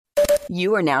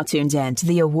You are now tuned in to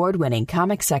the award-winning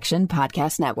Comic Section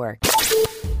Podcast Network.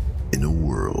 In a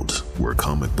world where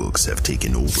comic books have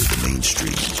taken over the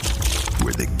mainstream,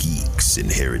 where the geeks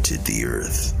inherited the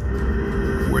earth,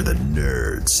 where the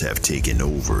nerds have taken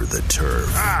over the turf.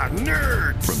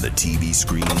 Nerds! From the TV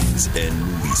screens and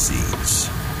movie scenes.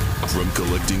 From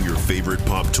collecting your favorite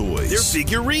pop toys. They're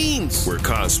figurines! Where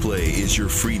cosplay is your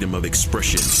freedom of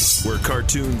expression. Where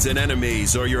cartoons and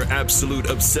animes are your absolute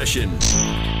obsession.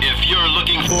 If you're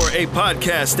looking for a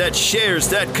podcast that shares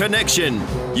that connection,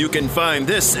 you can find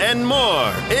this and more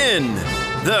in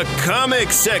the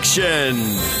Comic Section.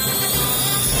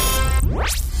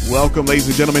 Welcome, ladies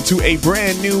and gentlemen, to a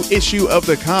brand new issue of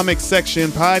the Comic Section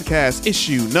Podcast,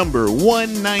 issue number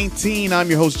 119. I'm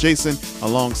your host, Jason,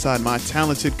 alongside my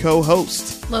talented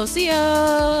co-host, Lil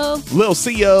CO. Lil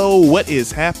CO, what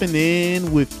is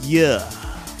happening with ya?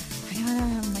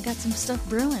 I got some stuff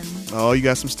brewing. Oh, you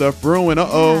got some stuff brewing.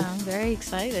 Uh-oh. Yeah, I'm very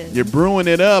excited. You're brewing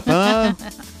it up, huh?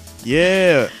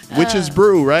 Yeah. Witch's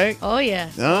brew, right? Oh, yeah.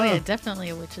 Oh, yeah, definitely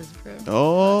a witch's brew.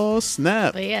 Oh,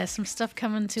 snap. But yeah, some stuff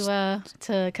coming to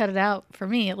cut it out for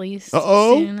me, at least,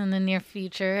 Uh-oh. soon in the near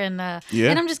future. And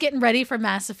and I'm just getting ready for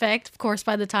Mass Effect. Of course,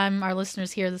 by the time our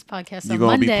listeners hear this podcast on You're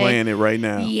going to Monday. be playing it right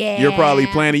now. Yeah. You're probably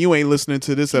playing it. You ain't listening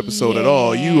to this episode at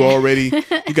all. You already,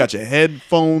 you got your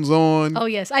headphones on. Oh,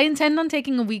 yes. I intend on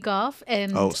taking a week off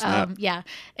and, snap.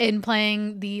 and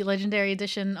playing the Legendary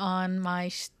Edition on my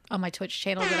Twitch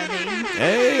channel that I made.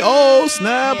 Hey, oh,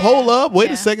 snap. Yeah. Hold up. Wait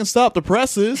Yeah. a second. Stop the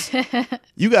presses.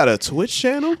 You got a Twitch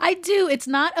channel? I do. It's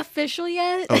not official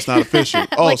yet. Oh, it's not official.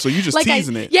 Oh, so you just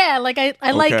teasing it. Yeah, like I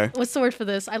Okay. like, what's the word for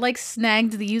this? I like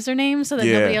snagged the username so that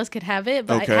Yeah. nobody else could have it,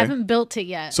 but Okay. I haven't built it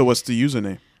yet. So what's the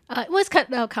username? It was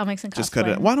Cut Out Comics and Cosplay. Just cut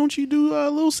it out. Why don't you do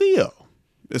Lil CO?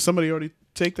 Did somebody already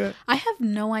take that? I have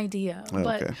no idea,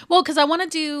 but Okay. well, because I want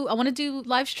to do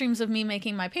live streams of me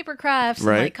making my paper crafts and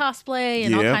Right. like cosplay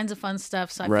and all Yeah. kinds of fun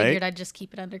stuff. So I Right. figured I'd just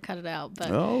keep it under, cut it out.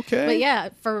 But Okay. but yeah,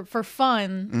 for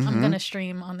fun, I'm gonna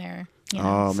stream on there. You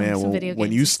know, Oh some man, well, video when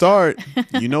games you and start,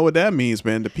 you know what that means,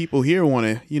 man. The people here want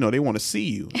to, they want to see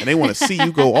you, and they want to see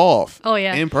you go off. Oh,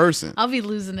 yeah. In person. I'll be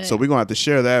losing it. So we're gonna have to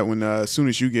share that when as soon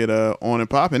as you get on and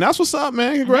popping. That's what's up,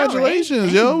 man. Congratulations,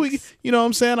 right? yo. You know what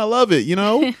I'm saying? I love it.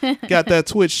 Got that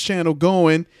Twitch channel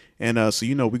going, and so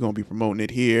we're gonna be promoting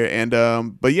it here. And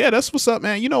but yeah, that's what's up,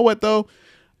 man. You know what though?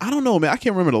 I don't know, man. I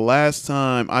can't remember the last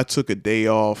time I took a day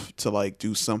off to like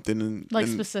do something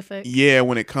specific. Yeah,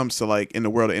 when it comes to like in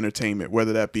the world of entertainment,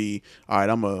 whether that be all right,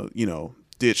 I'm a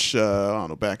ditch. I don't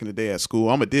know. Back in the day at school,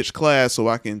 I'm a ditch class so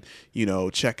I can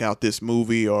check out this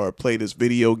movie or play this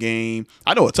video game.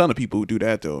 I know a ton of people who do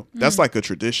that though. That's like a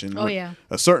tradition. Oh, When yeah.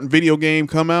 a certain video game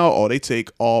come out, or they take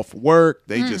off work.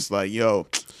 They just like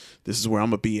this is where I'm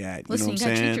gonna be at. Listen, you know what you I'm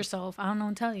gotta saying? treat yourself. I don't know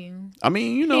what to tell you. I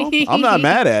mean, I'm not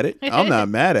mad at it. I'm not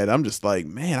mad at it. I'm just like,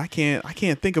 man, I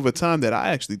can't think of a time that I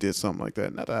actually did something like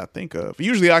that. Not that I think of.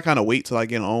 Usually I kind of wait till I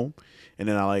get home. And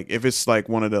then if it's like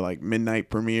one of the like midnight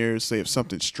premieres, say if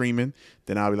something's streaming,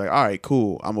 then I'll be like, all right,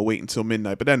 cool. I'm gonna wait until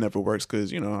midnight. But that never works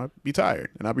because, I'd be tired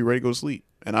and I'd be ready to go to sleep.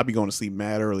 And I'd be going to sleep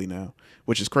mad early now,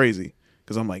 which is crazy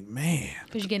because I'm like, man.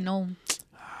 Because you're getting old.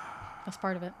 That's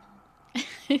part of it.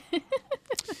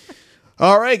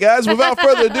 All right, guys, without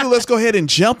further ado, let's go ahead and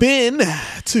jump in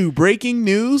to breaking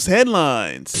news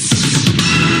headlines.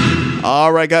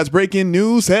 All right, guys, breaking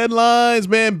news headlines,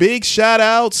 man. Big shout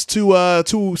outs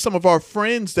to some of our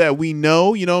friends that we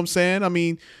know. You know what I'm saying? I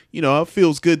mean, it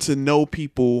feels good to know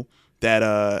people that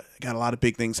got a lot of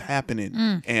big things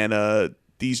happening. And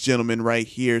these gentlemen right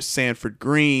here, Sanford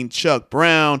Greene, Chuck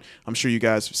Brown, I'm sure you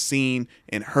guys have seen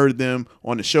and heard them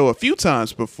on the show a few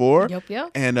times before.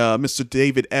 Yep. And Mr.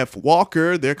 David F.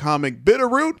 Walker, their comic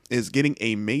Bitterroot, is getting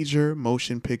a major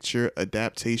motion picture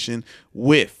adaptation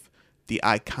with the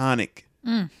iconic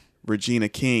Regina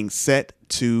King set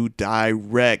to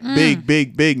direct.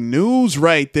 Big news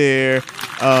right there.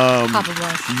 Papa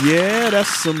bless. Yeah, that's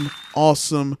some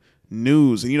awesome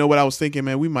news. And you know what I was thinking,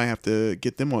 man? We might have to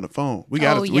get them on the phone. We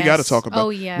got to talk about.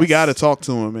 We got to talk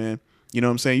to them, man. You know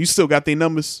what I'm saying? You still got their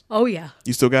numbers? Oh yeah.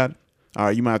 You still got it? All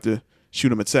right, you might have to shoot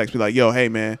them a text. Be like, yo, hey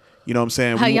man, you know what I'm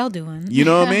saying? How y'all doing? You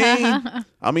know what I mean?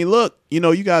 I mean, look,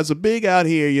 you guys are big out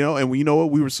here, and you know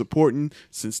what? We were supporting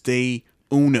since day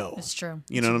uno. It's true.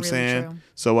 You know what I'm really saying? True.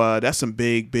 So that's some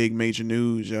big major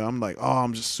news. Yo. I'm like,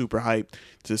 I'm just super hyped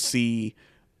to see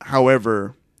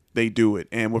however they do it.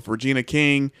 And with Regina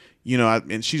King,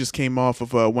 and she just came off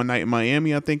of One Night in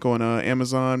Miami, I think, on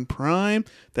Amazon Prime,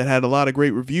 that had a lot of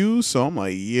great reviews. So I'm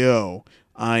like, yo,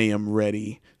 I am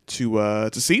ready to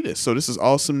see this. So this is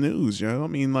awesome news, yo. I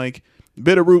mean, like,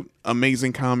 Bitterroot,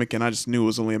 amazing comic, and I just knew it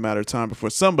was only a matter of time before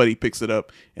somebody picks it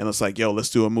up and it's like, yo, let's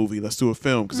do a movie, let's do a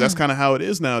film, because that's kind of how it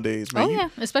is nowadays, man. Oh yeah,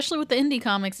 especially with the indie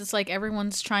comics, it's like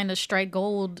everyone's trying to strike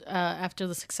gold after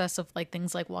the success of like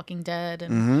things like Walking Dead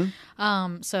and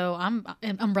so I'm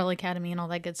Umbrella Academy and all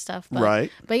that good stuff. But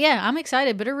yeah, I'm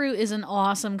excited. Bitterroot is an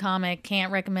awesome comic.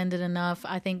 Can't recommend it enough.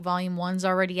 I think Volume 1's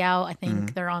already out. I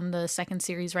think they're on the second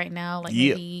series right now, like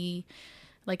maybe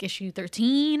like issue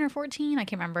 13 or 14, I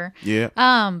can't remember.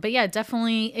 But yeah,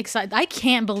 definitely excited. I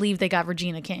can't believe they got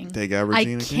Regina King.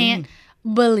 I can't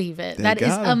believe it. That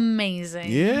is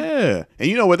amazing. Yeah. And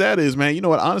you know what that is, man. You know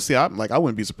what, honestly, I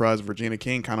wouldn't be surprised if Regina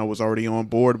King kind of was already on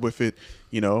board with it.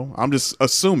 You know, I'm just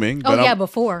assuming. But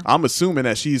before. I'm assuming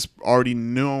that she's already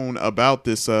known about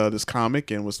this this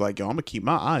comic and was like, yo, I'm gonna keep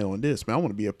my eye on this, man. I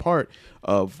want to be a part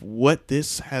of what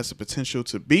this has the potential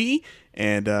to be.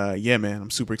 And yeah, man, I'm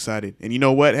super excited. And you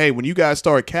know what? Hey, when you guys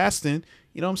start casting,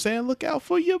 you know what I'm saying? Look out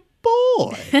for your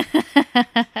boy.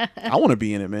 I want to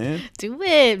be in it, man. Do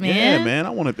it, man. Yeah, man.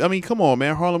 I mean, come on,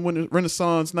 man. Harlem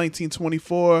Renaissance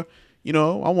 1924. You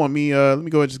know, I want me, let me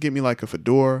go ahead and just get me like a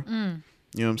fedora.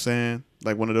 You know what I'm saying?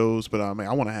 Like one of those. But I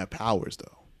want to have powers,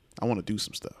 though. I want to do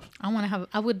some stuff. I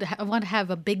want to have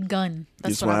a big gun.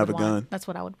 That's what I would want. Gun? That's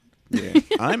what I would want. Yeah,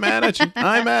 I ain't mad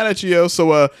at you. Yo.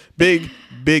 So big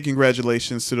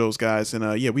congratulations to those guys,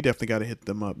 and yeah, we definitely got to hit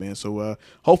them up, man. So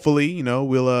hopefully, you know,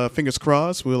 we'll fingers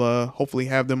crossed, we'll hopefully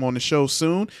have them on the show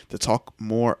soon to talk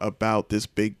more about this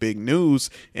big news.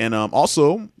 And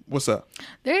also, what's up?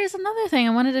 There's another thing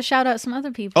I wanted to shout out some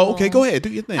other people. Oh, okay, go ahead, do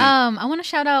your thing. I want to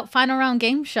shout out Final Round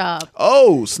Game Shop.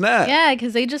 Oh, snap! Yeah,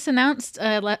 because they just announced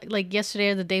like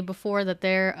yesterday or the day before that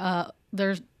their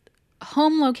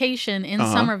home location in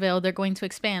Somerville, they're going to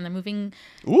expand. They're moving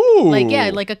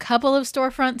like a couple of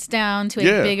storefronts down to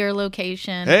a bigger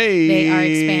location. Hey, they are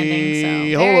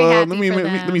expanding. So hold on, let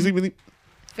me see.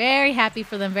 Very happy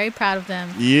for them. Very proud of them.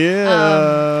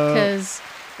 Yeah, because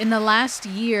in the last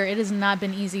year, it has not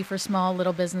been easy for small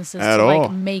little businesses at to all.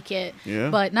 Like make it.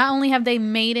 Yeah. But not only have they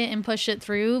made it and pushed it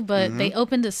through, but they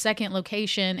opened a second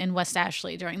location in West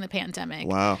Ashley during the pandemic.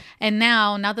 Wow. And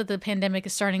now that the pandemic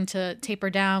is starting to taper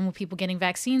down with people getting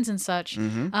vaccines and such,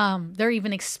 they're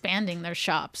even expanding their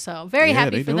shop. So very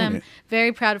happy for them.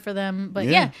 Very proud for them. But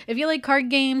yeah, if you like card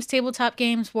games, tabletop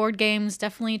games, board games,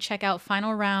 definitely check out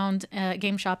Final Round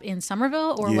Game Shop in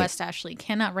Somerville or West Ashley.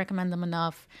 Cannot recommend them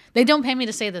enough. They don't pay me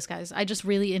to say this, guys. I just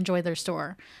really enjoy their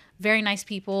store. Very nice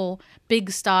people,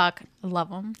 big stock. Love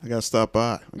them. I gotta stop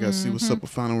by. I gotta see what's up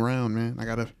with Final Round, man. I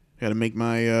gotta make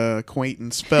my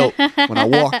acquaintance felt when I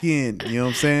walk in. You know what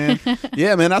I'm saying?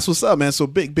 Yeah, man, that's what's up, man. So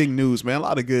big news, man. A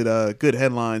lot of good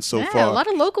headlines so far. A lot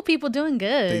of local people doing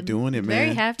good. They doing it, man.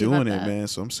 Very happy doing about it, that. man.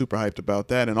 So I'm super hyped about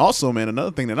that. And also, man,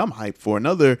 another thing that I'm hyped for,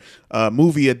 another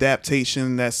movie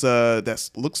adaptation that's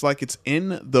looks like it's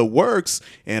in the works.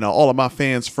 And all of my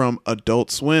fans from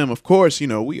Adult Swim, of course, you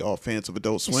know, we all fans of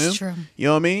Adult Swim. It's true. You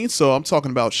know what I mean? So I'm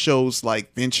talking about shows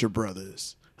like Venture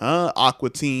Brothers, Aqua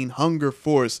Teen, Hunger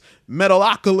Force,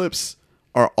 Metalocalypse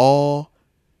are all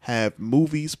have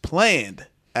movies planned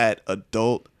at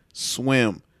Adult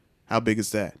Swim. How big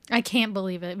is that? I can't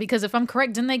believe it. Because if I'm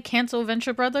correct, didn't they cancel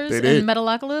Venture Brothers and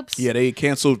Metalocalypse? Yeah, they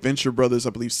canceled Venture Brothers, I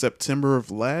believe, September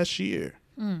of last year.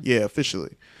 Yeah,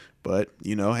 officially. But,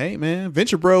 you know, hey, man,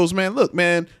 Venture Bros, man, look,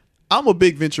 man, I'm a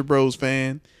big Venture Bros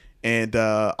fan. And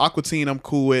Aqua Teen, I'm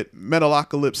cool with.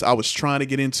 Metalocalypse, I was trying to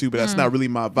get into, but that's not really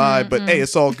my vibe. But hey,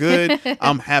 it's all good.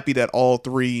 I'm happy that all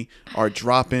three are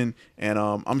dropping. And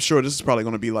I'm sure this is probably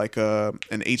going to be like an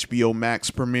HBO Max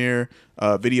premiere,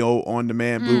 video on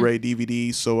demand, Blu-ray,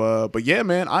 DVD. So, but yeah,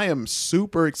 man, I am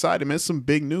super excited, man. It's some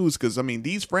big news because, I mean,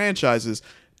 these franchises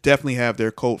definitely have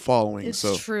their cult following.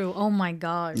 It's true. Oh, my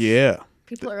gosh. Yeah.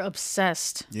 People are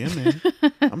obsessed. Yeah, man.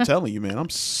 I'm telling you, man. I'm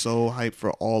so hyped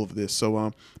for all of this.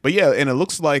 So, but yeah, and it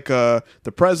looks like the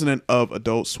president of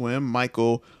Adult Swim,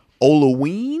 Michael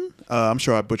Olaween, I'm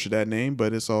sure I butchered that name,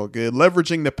 but it's all good.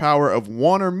 Leveraging the power of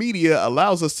Warner Media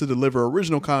allows us to deliver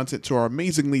original content to our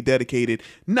amazingly dedicated,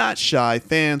 not shy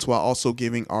fans, while also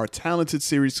giving our talented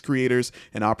series creators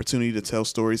an opportunity to tell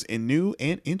stories in new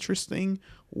and interesting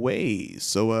ways.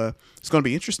 So it's going to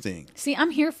be interesting. See, I'm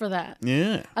here for that.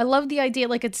 Yeah. I love the idea.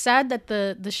 Like, it's sad that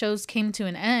the shows came to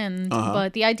an end,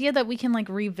 but the idea that we can like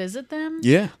revisit them.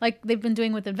 Yeah. Like they've been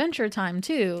doing with Adventure Time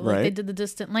too. Like they did the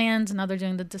Distant Lands, and now they're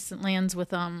doing the Distant Lands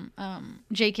with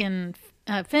Jake and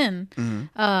Finn.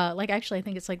 Like actually I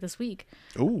think it's like this week.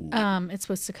 Ooh. It's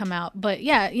supposed to come out. But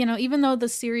yeah, you know, even though the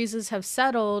series have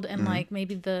settled and like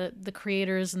maybe the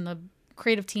creators and the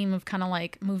creative team have kind of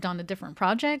like moved on to different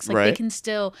projects, like they can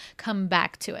still come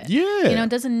back to it. Yeah. You know, it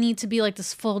doesn't need to be like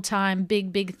this full-time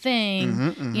big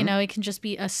thing. You know, it can just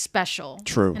be a special.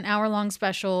 True. An hour-long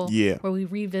special where we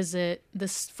revisit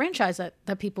this franchise that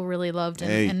people really loved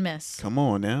and miss. Come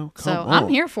on now. I'm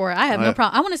here for it. I have no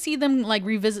problem. I want to see them like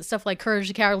revisit stuff like Courage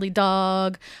the Cowardly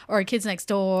Dog or Kids Next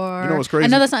Door. You know what's crazy? I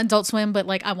know that's not Adult Swim, but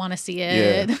like I want to see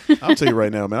it. Yeah. I'll tell you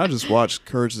right now, man. I just watched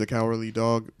Courage the Cowardly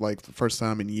Dog like the first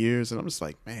time in years, and I'm just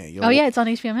like, man, yo. Oh yeah, it's on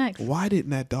HBO Max. Why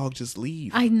didn't that dog just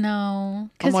leave? I know,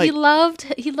 because he loved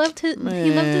his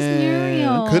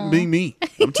Muriel. Couldn't be me. I'm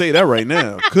gonna tell you that right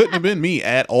now. Couldn't have been me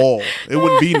at all. It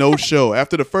wouldn't be no show.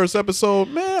 After the first episode,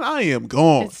 man, I am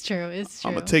gone. It's true.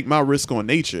 I'm gonna take my risk on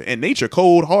nature, and nature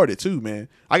cold hearted too, man.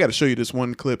 I got to show you this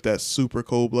one clip that's super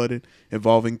cold blooded,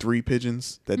 involving 3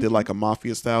 pigeons that did like a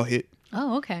mafia style hit.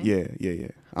 Oh, okay. Yeah.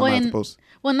 I'm not supposed.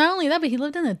 Well, not only that, but he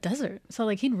lived in the desert, so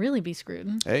like he'd really be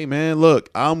screwed. Hey, man, look,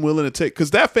 I'm willing to take,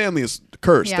 because that family is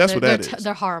cursed. Yeah, that's what that is.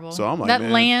 They're horrible. So I'm like, that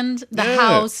man, land, the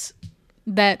house,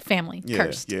 that family,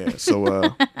 cursed. Yeah.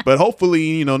 So, but hopefully,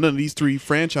 you know, none of these 3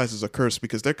 franchises are cursed,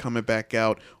 because they're coming back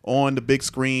out on the big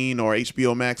screen or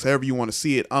HBO Max, however you want to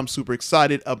see it. I'm super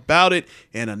excited about it.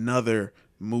 And another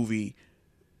movie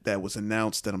that was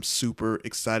announced that I'm super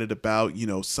excited about, you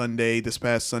know, this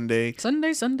past Sunday.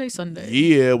 Sunday.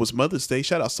 Yeah, it was Mother's Day.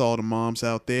 Shout out to all the moms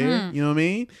out there. You know what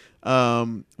I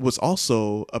mean? Was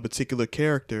also a particular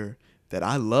character that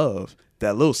I love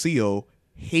that Lil CO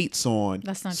hates on.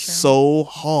 That's not true. So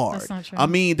hard. That's not true. I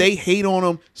mean, they hate on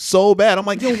him so bad. I'm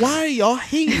like, yo, why are y'all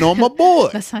hating on my boy?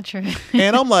 That's not true.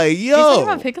 And I'm like, yo. You talking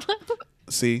about Piccolo?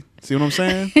 See what I'm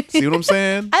saying? See what I'm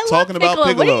saying? I talking love Piccolo. about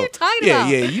Piccolo. What are you talking about?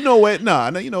 Yeah. You know what?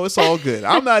 Nah, you know, it's all good.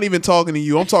 I'm not even talking to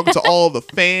you. I'm talking to all the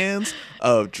fans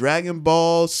of Dragon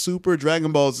Ball Super,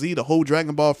 Dragon Ball Z, the whole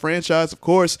Dragon Ball franchise. Of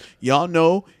course, y'all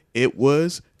know it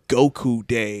was Goku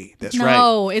Day. That's right.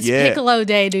 No, it's Piccolo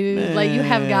Day, dude. Man. Like, you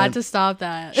have got to stop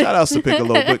that. Shout outs to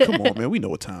Piccolo, but come on, man. We know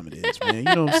what time it is, man. You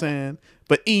know what I'm saying?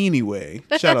 But anyway,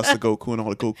 shout outs to Goku and all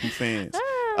the Goku fans.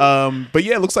 But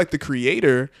yeah, it looks like the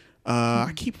creator,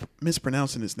 I keep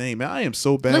mispronouncing his name. Man, I am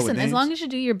so bad with names. Listen, as long as you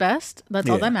do your best, that's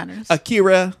all that matters.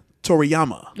 Akira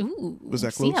Toriyama. Ooh, was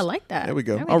that close? See, I like that. There we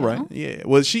go. All right. Yeah.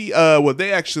 Well,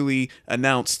 they actually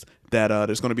announced that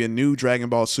there's going to be a new Dragon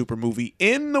Ball Super movie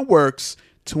in the works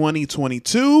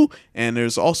 2022, and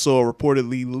there's also a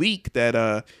reportedly leak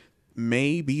that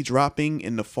may be dropping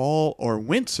in the fall or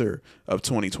winter of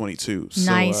 2022.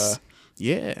 Nice. So,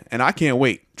 yeah, and I can't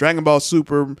wait. Dragon Ball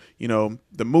Super, you know,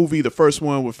 the movie, the first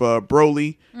one with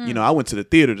Broly, you know, I went to the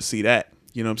theater to see that.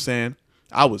 You know what I'm saying?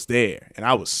 I was there, and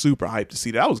I was super hyped to see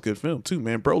that. That was a good film, too,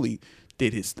 man. Broly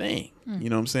did his thing. You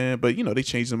know what I'm saying? But, you know, they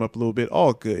changed him up a little bit.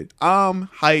 All good. I'm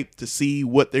hyped to see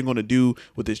what they're going to do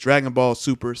with this Dragon Ball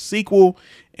Super sequel,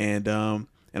 and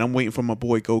I'm waiting for my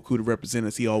boy Goku to represent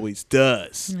as he always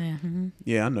does.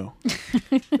 Yeah, I know.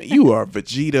 You are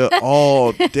Vegeta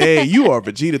all day. You are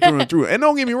Vegeta through and through. And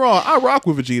don't get me wrong, I rock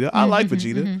with Vegeta. I like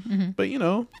Vegeta. But, you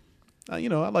know, I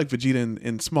like Vegeta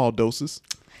in small doses.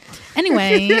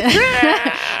 Anyway,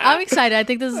 I'm excited. I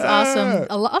think this is awesome.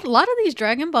 A lot of these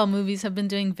Dragon Ball movies have been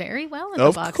doing very well in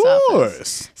the box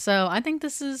office. So I think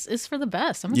this is for the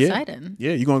best. I'm excited.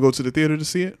 Yeah, you gonna go to the theater to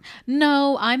see it?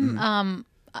 No, I'm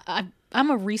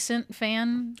a recent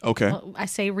fan. Okay. Well, I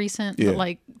say recent, but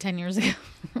like 10 years ago.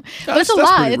 But That's it's a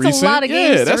lot. It's recent. a lot of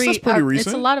games to that's read. pretty recent.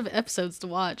 It's a lot of episodes to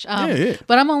watch. Yeah.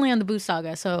 But I'm only on the Boo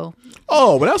Saga, so.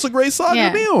 Oh, but that's a great saga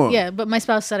to be on. Yeah, but my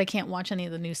spouse said I can't watch any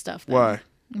of the new stuff. Then. Why?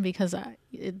 Because I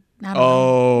don't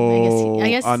know. I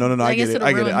guess no.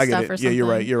 I get it. I get it. Yeah, you're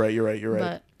right.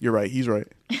 But, You're right. He's right.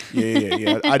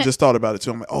 Yeah. I just thought about it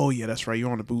too. I'm like, oh yeah, that's right. You're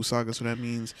on the Boo Saga, so that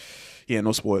means, yeah,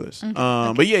 no spoilers. Okay.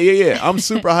 But yeah. I'm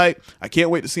super hyped. I can't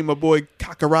wait to see my boy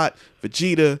Kakarot,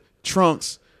 Vegeta,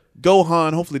 Trunks,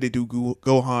 Gohan. Hopefully they do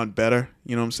Gohan better.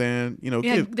 You know what I'm saying? You know,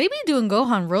 yeah, they be doing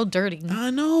Gohan real dirty.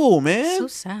 I know, man. So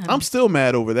sad. I'm still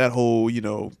mad over that whole, you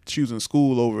know, choosing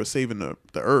school over saving the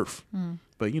Earth.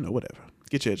 But you know, whatever.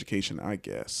 Get your education, I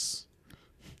guess.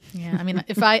 Yeah, I mean,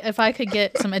 if I could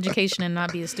get some education and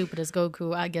not be as stupid as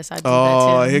Goku, I guess I'd do that too.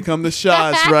 Oh, here come the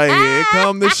shots right here. Here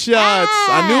come the shots.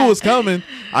 I knew it was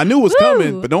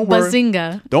coming. But don't worry.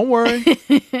 Bazinga. Don't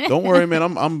worry, man.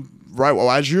 I'm right. Well,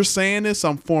 as you're saying this,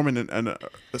 I'm forming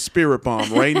a spirit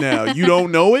bomb right now. You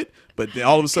don't know it, but then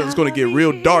all of a sudden it's going to get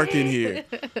real dark in here.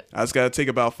 I just got to take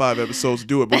about 5 episodes to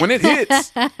do it. But when it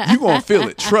hits, you're going to feel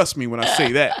it. Trust me when I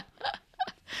say that.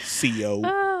 CO.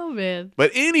 Oh, man.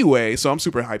 But anyway, so I'm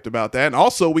super hyped about that. And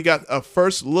also, we got a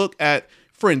first look at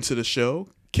friend to the show,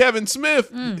 Kevin Smith,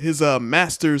 his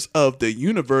Masters of the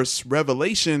Universe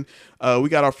revelation. We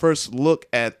got our first look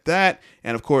at that.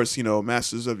 And of course,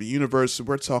 Masters of the Universe,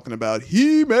 we're talking about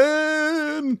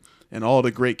He-Man and all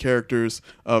the great characters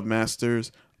of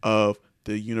Masters of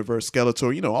the Universe,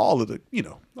 Skeletor,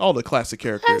 all the classic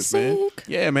characters, man.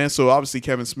 Yeah, man. So obviously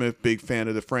Kevin Smith, big fan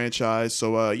of the franchise.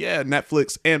 So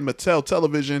Netflix and Mattel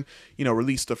Television,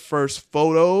 released the first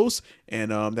photos,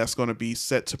 and that's going to be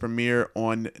set to premiere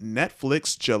on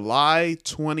Netflix July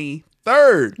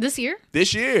 23rd. This year?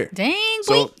 This year. Dang,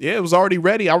 so boy. Yeah, it was already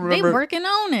ready. I remember they working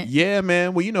on it. Yeah,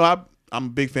 man. Well, I'm a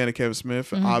big fan of Kevin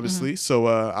Smith, obviously. So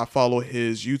I follow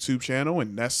his YouTube channel,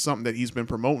 and that's something that he's been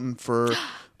promoting for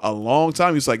a long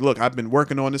time. He's like, look, I've been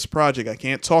working on this project I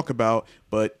can't talk about,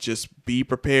 but just be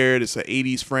prepared. It's an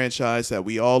 80s franchise that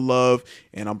we all love,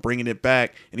 and I'm bringing it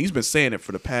back. And he's been saying it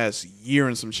for the past year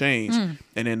and some change. And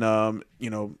then,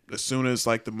 as soon as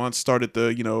like the months started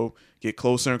to, get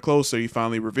closer and closer, he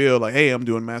finally revealed like, hey, I'm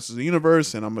doing Masters of the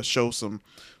Universe, and I'm going to show some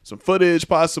footage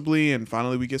possibly, and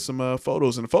finally we get some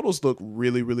photos, and the photos look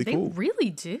really, really cool. They really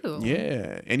do.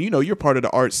 Yeah. And you're part of the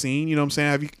art scene, you know what I'm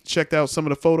saying? Have you checked out some of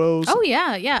the photos? Oh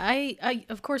yeah. I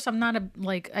of course I'm not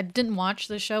I didn't watch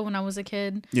the show when I was a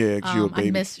kid. Yeah, 'cause you a baby.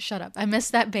 I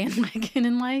missed that bandwagon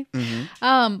in life.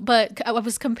 But I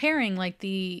was comparing like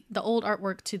the old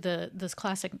artwork to this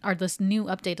classic or this new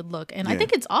updated look, and I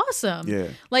think it's awesome. Yeah.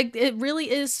 Like it really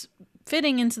is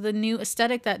fitting into the new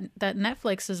aesthetic that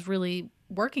Netflix is really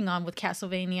working on with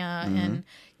Castlevania and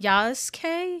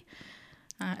Yasuke.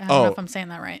 I don't know if I'm saying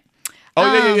that right.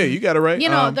 Oh, yeah. You got it right.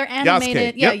 They're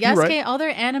animated. Yasuke. Yeah, Yep, Yasuke, right. all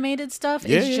their animated stuff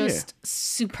is just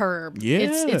superb. Yeah.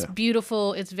 It's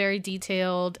beautiful. It's very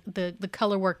detailed. The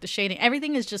color work, the shading,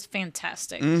 everything is just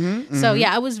fantastic. So,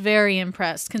 yeah, I was very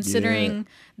impressed considering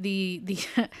the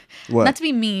what? Not to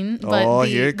be mean, but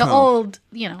the old,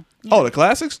 Oh, the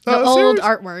classics? the old series?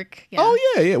 artwork. Yeah.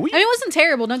 Oh, yeah. I mean, it wasn't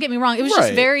terrible. Don't get me wrong. It was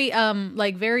just very,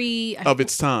 very of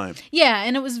its time. Yeah,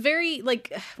 and it was very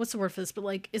like, what's the word for this? But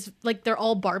like, it's like they're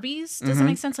all Barbies. Does that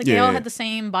make sense? Like they all had the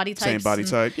same body types. Same body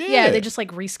type. Yeah. Yeah, they just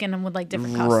like reskin them with like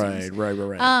different costumes.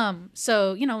 Right.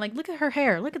 So like look at her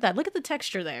hair. Look at that. Look at the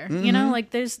texture there.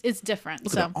 Like it's different.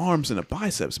 Look at the arms and the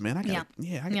biceps, man. I got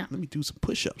let me do some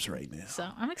push-ups right now. So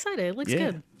I'm excited. It looks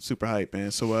good. Super hype,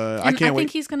 man. So I can't wait.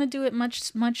 think he's gonna do it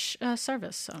much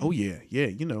service. So. Oh yeah.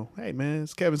 Hey man,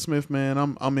 it's Kevin Smith, man.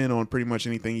 I'm in on pretty much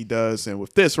anything he does, and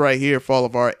with this right here, for all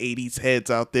of our 80s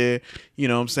heads out there, you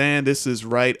know what I'm saying? This is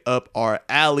right up our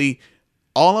alley.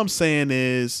 All I'm saying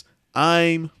is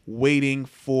I'm waiting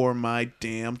for my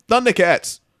damn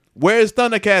Thundercats. Where's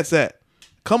Thundercats at?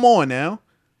 Come on now.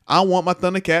 I want my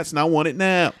Thundercats, and I want it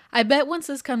now. I bet once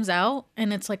this comes out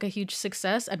and it's like a huge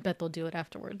success, I bet they'll do it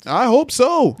afterwards. I hope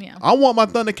so. Yeah. I want my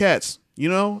Thundercats.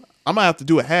 I might have to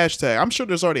do a hashtag. I'm sure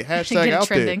there's already a hashtag out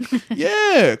trending. there.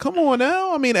 Yeah, come on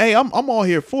now. I mean, hey, I'm all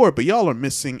here for it, but y'all are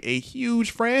missing a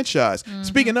huge franchise.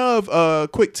 Speaking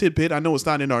of, quick tidbit, I know it's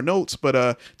not in our notes,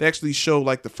 but they actually show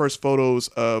like the first photos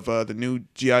of the new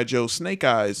G.I. Joe Snake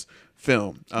Eyes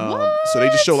film. So they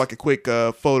just show like a quick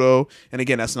photo, and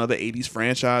again, that's another 80s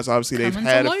franchise. Obviously they've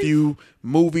had a few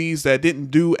movies that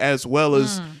didn't do as well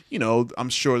as I'm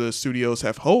sure the studios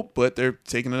have hoped, but they're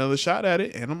taking another shot at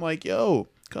it, and I'm like, yo,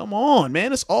 come on,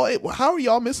 man. It's all. How are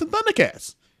y'all missing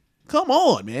Thundercats? Come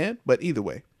on, man. But either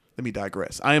way, let me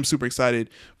digress. I am super excited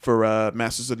for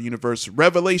Masters of the Universe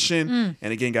Revelation,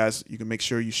 and again, guys, you can make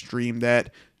sure you stream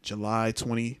that July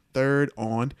 23rd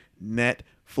on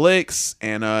Netflix.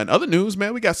 And in other news,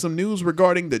 man, we got some news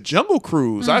regarding the Jungle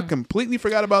Cruise. I completely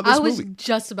forgot about this movie. I was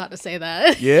just about to say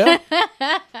that. Yeah.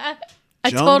 I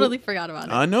totally forgot about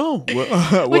it. I know. Which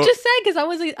is sad because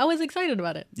I was excited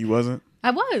about it. You wasn't? I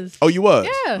was. Oh, you was?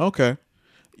 Yeah. Okay.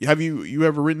 Have you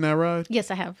ever ridden that ride? Yes,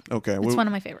 I have. Okay. It's one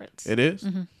of my favorites. It is?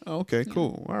 Oh, okay,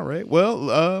 cool. All right.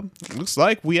 Well, looks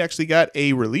like we actually got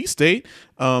a release date.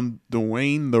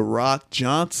 Dwayne "The Rock"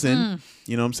 Johnson,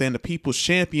 you know what I'm saying? The People's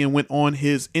Champion went on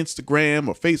his Instagram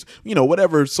or Facebook,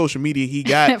 whatever social media he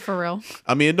got. For real.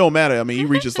 I mean, it don't matter. I mean, he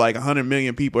reaches like 100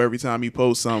 million people every time he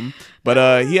posts something.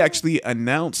 But he actually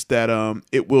announced that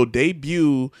it will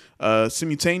debut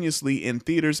simultaneously in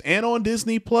theaters and on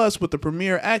Disney Plus with the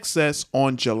premiere access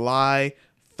on July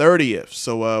 30th.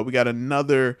 So we got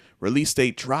another release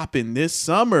date dropping this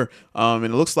summer. And it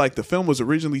looks like the film was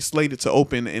originally slated to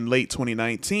open in late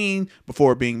 2019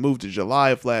 before being moved to July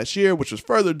of last year, which was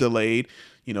further delayed,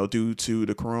 due to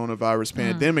the coronavirus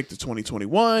pandemic to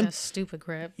 2021. That's stupid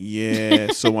crap.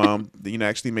 Yeah. So,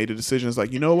 actually made a decision. It's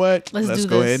like, you know what? Let's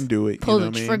go ahead and do it. Pull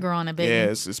the trigger on it, baby. Yeah,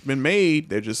 it's been made.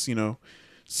 They're just,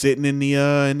 sitting in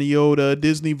the old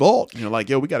Disney vault. You know, like,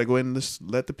 yo, we got to go ahead and just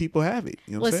let the people have it.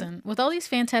 You know what I'm saying? With all these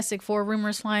Fantastic Four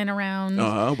rumors flying around.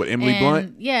 With Emily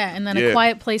Blunt. Yeah, and then A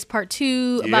Quiet Place Part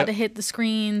 2 about to hit the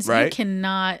screens. Right. You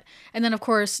cannot. And then, of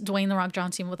course, Dwayne The Rock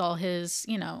Johnson with all his,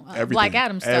 Black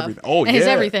Adam stuff. Everything. Oh, and his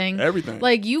everything. Everything.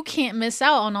 Like, you can't miss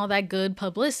out on all that good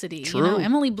publicity. True. You know,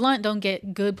 Emily Blunt don't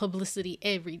get good publicity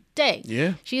every day.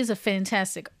 Yeah. She is a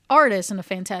fantastic artist and a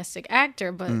fantastic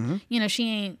actor, but,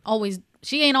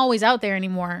 she ain't always out there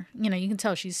anymore. You know, you can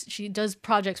tell she does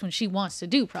projects when she wants to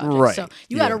do projects. Right. So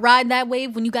you got to ride that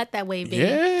wave when you got that wave, baby.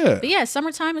 Yeah. But yeah,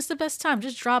 summertime is the best time.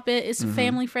 Just drop it. It's a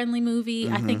family friendly movie.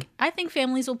 I think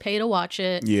families will pay to watch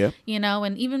it. Yeah. You know,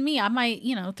 and even me, I might,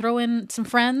 throw in some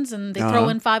friends and they throw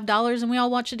in $5 and we all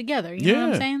watch it together. You know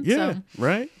what I'm saying? Yeah.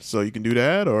 Right. So you can do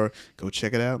that or go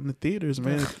check it out in the theaters,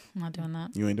 man. I'm not doing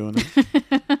that. You ain't doing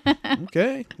that?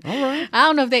 Okay. All right. I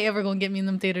don't know if they ever gonna get me in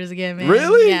them theaters again, man.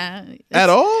 Really? Yeah. At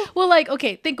all? Well, like,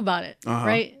 okay, think about it,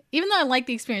 right? Even though I like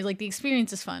the experience, like the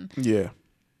experience is fun. Yeah.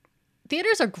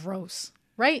 Theaters are gross,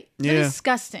 right? Yeah. They're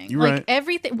disgusting. You're like right.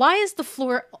 everything. Why is the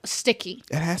floor sticky?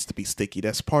 It has to be sticky.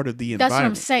 That's part of the That's environment. what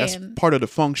I'm saying. That's part of the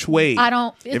feng shui.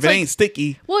 If it ain't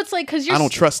sticky, well, it's like because I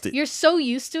don't trust it. You're so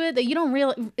used to it that you don't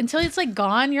realize until it's like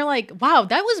gone. You're like, wow,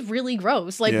 that was really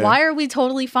gross. Like, why are we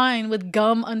totally fine with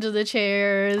gum under the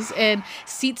chairs and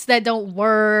seats that don't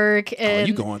work? And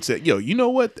you going to you know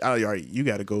what? All right, you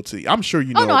got to go to. I'm sure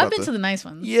you know. Oh no, about I've been to the nice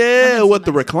ones. Yeah, what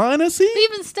the recliner seat? But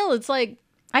even still, it's like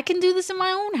I can do this in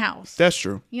my own house. That's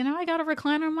true. You know, I got a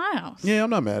recliner in my house. Yeah, I'm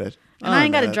not mad at it. And I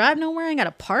ain't got to drive nowhere. I ain't got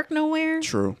to park nowhere.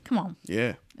 True. Come on.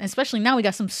 Yeah. Especially now we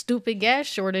got some stupid gas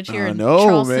shortage here in know,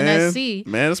 Charleston, man. SC.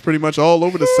 Man, it's pretty much all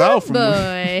over the South.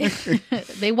 Boy.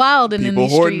 They wilding in People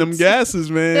these hoarding streets. them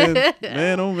gases, man.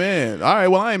 Man, oh man. All right,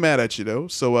 well, I ain't mad at you though.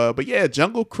 So, but yeah,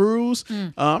 Jungle Cruise.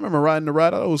 I remember riding the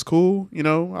ride. I thought it was cool. You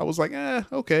know, I was like,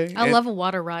 okay. I love a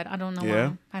water ride. I don't know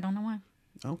why. I don't know why.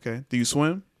 Okay. Do you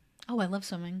swim? Oh, I love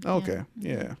swimming. Okay.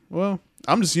 Yeah. Well,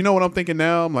 I'm just, you know what I'm thinking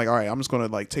now? I'm like, all right, I'm just going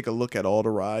to like take a look at all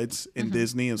the rides in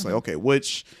Disney. And it's like, okay,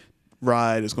 which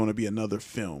ride is going to be another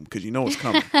film? Because you know it's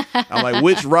coming. I'm like,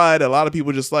 which ride? A lot of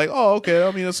people just like, oh, okay.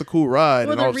 I mean, it's a cool ride.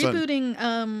 Well, and all they're of a sudden,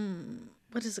 rebooting,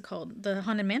 what is it called? The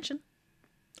Haunted Mansion?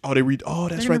 Oh,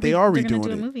 that's right. They are they're redoing gonna do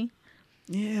a it. movie.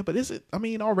 Yeah, but is it? I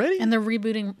mean, already? And they're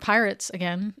rebooting Pirates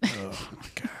again. Oh, my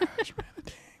gosh, man.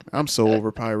 Dang. I'm so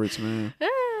over Pirates, man.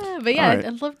 But yeah, right.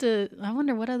 I'd love to. I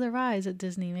wonder what other rides at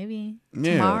Disney. Maybe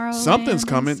Tomorrowland. Something's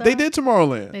coming. They did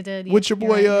Tomorrowland. They did. With your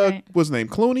boy, right. what's his name?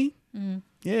 Clooney?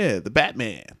 Yeah, the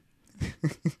Batman.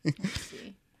 Let's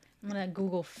see. I'm going to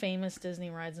Google famous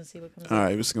Disney rides and see what comes up. All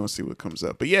right, we're just going to see what comes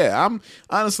up. But yeah, I'm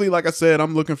honestly, like I said,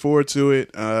 I'm looking forward to it.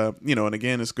 And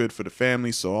again, it's good for the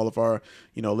family. So all of our,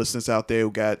 listeners out there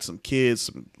who got some kids,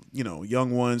 some, young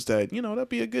ones that, that'd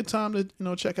be a good time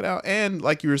to, check it out. And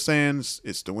like you were saying,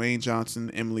 it's Dwayne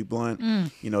Johnson, Emily Blunt.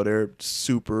 They're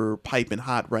super piping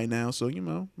hot right now. So,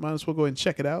 might as well go ahead and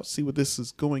check it out, see what this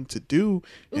is going to do.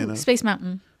 Ooh, and Space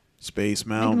Mountain. Space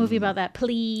Mountain. Make a movie about that,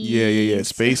 please. Yeah.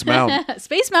 Space Mountain.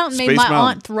 Space Mountain made my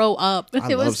aunt throw up.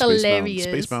 It was hilarious.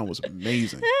 Space Mountain was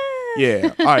amazing.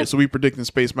 Yeah. All right. So we predicting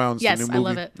Space Mountain's yes, the new movie. I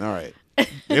love it. All right.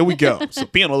 There we go. So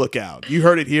be on the lookout. You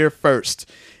heard it here first.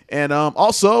 And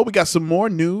also, we got some more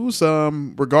news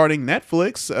regarding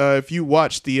Netflix. If you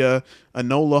watched the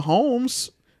Enola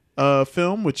Holmes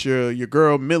film with your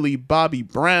girl Millie Bobby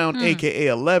Brown,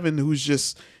 a.k.a. 11, who's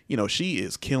just, she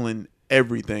is killing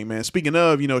everything, man. Speaking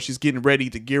of, she's getting ready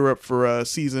to gear up for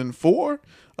season 4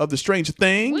 of the Stranger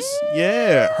Things. Woo!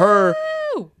 Yeah, her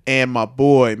and my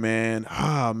boy, man.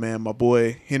 My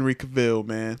boy Henry Cavill,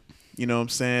 man. You know what I'm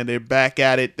saying? They're back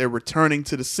at it. They're returning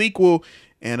to the sequel.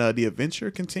 And the adventure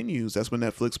continues. That's what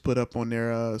Netflix put up on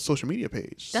their social media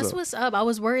page. That's what's up. I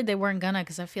was worried they weren't gonna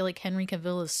because I feel like Henry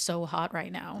Cavill is so hot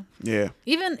right now. Yeah.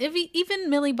 Even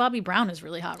Millie Bobby Brown is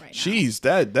really hot right now. She's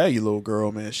that you little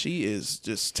girl, man. She is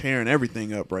just tearing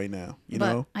everything up right now. You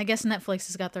know. I guess Netflix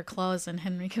has got their claws in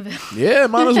Henry Cavill. Yeah,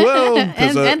 might as well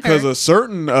because a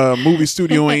certain movie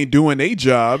studio ain't doing a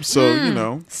job.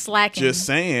 So slacking. Just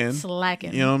saying,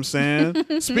 slacking. You know what I'm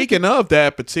saying? Speaking of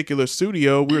that particular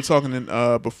studio, we were talking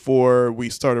before we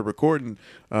started recording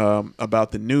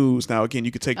about the news. Now, again,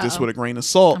 you could take this with a grain of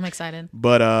salt. I'm excited.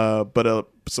 But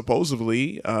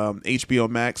supposedly, HBO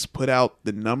Max put out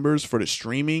the numbers for the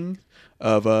streaming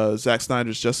of Zack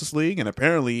Snyder's Justice League, and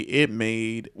apparently it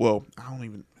made, you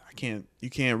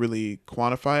can't really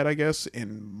quantify it, I guess,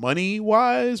 in money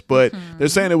wise, but they're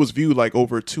saying it was viewed like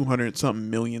over 200 something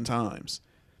million times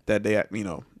that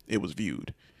it was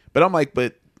viewed. But I'm like,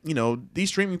 but these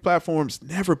streaming platforms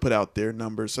never put out their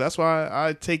numbers. So that's why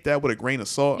I take that with a grain of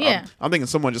salt. Yeah. I'm thinking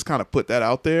someone just kind of put that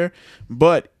out there.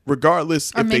 But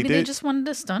regardless, or if maybe they did, just wanted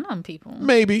to stun on people.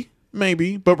 Maybe.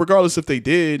 But regardless if they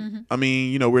did, I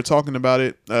mean, we're talking about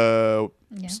it.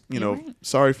 Right.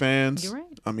 Sorry, fans. You're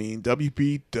right. I mean,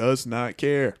 WB does not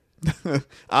care.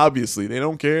 Obviously, they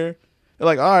don't care. They're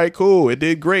like, all right, cool. It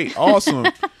did great. Awesome.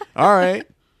 All right.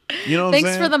 You know what I'm saying?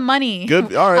 Thanks for the money.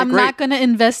 Good. All right, I'm great. not going to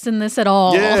invest in this at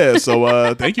all. Yeah.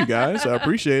 So thank you guys. I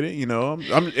appreciate it.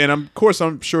 Of course,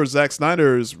 I'm sure Zack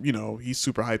Snyder is, he's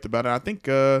super hyped about it. I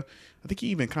think he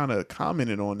even kind of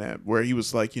commented on that where he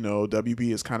was like,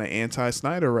 WB is kind of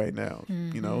anti-Snyder right now,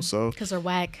 so. Because they're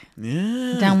whack.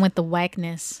 Yeah. Down with the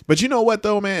whackness. But you know what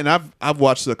though, man? I've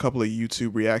watched a couple of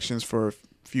YouTube reactions for a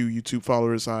few YouTube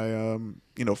followers I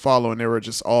follow, and they were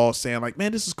just all saying like,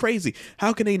 man, this is crazy.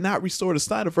 How can they not restore the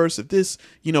Snyderverse if this,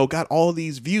 got all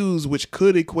these views, which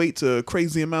could equate to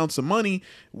crazy amounts of money?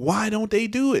 Why don't they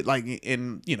do it? Like,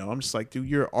 and I'm just like, dude,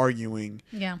 you're arguing.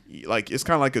 Yeah. Like, it's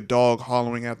kind of like a dog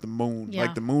hollowing at the moon. Yeah.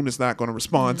 Like, the moon is not going to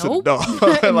respond to the Nope.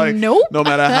 dog. Like, Nope. no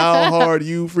matter how hard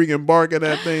you freaking bark at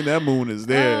that thing, that moon is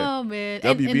there. Oh man.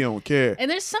 WB don't care. And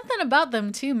there's something about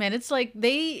them too, man. It's like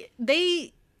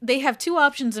they have two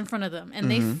options in front of them, and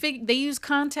they use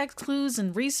context clues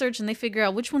and research, and they figure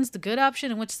out which one's the good option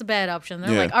and which the bad option.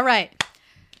 They're like, all right,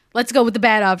 let's go with the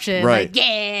bad option. Right. Like,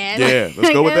 yeah.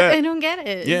 Let's go with that. I don't get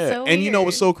it. Yeah. It's so And you know weird.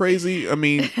 what's so crazy? I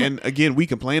mean, and again, we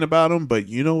complain about them, but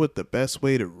you know what the best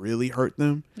way to really hurt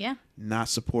them? Yeah. Not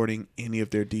supporting any of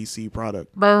their DC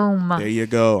product. Boom. There you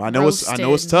go. I know it's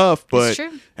Roasted. tough, but It's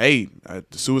true. hey, the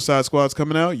Suicide Squad's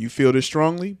coming out. You feel this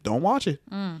strongly? Don't watch it.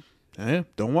 Yeah,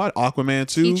 don't watch Aquaman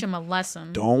 2. Teach them a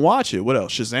lesson. Don't watch it. What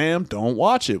else? Shazam. Don't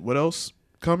watch it. What else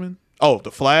coming? Oh,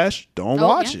 The Flash. Don't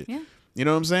watch it. Yeah. You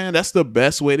know what I'm saying? That's the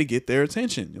best way to get their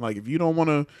attention. Like, if you don't want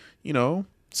to,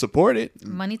 support it.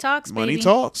 Money talks, Money baby.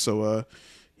 talks. So,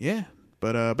 yeah.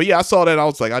 But yeah, I saw that. I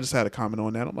was like, I just had a comment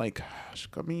on that. I'm like, gosh,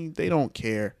 I mean, they don't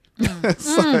care.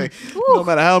 It's like, no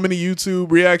matter how many YouTube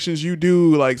reactions you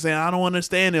do, like saying, I don't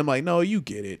understand it. I'm like, no, you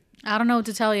get it. I don't know what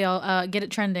to tell y'all. Get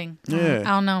it trending. Yeah. I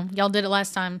don't know. Y'all did it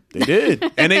last time. They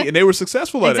did. And they were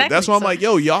successful at it. Exactly. That's why I'm So- like,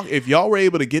 yo, y'all, if y'all were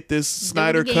able to get this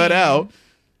Snyder cut again. out,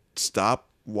 stop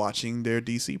watching their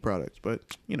DC products. But,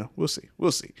 we'll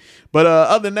see. But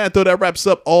other than that, though, that wraps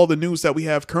up all the news that we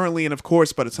have currently. And of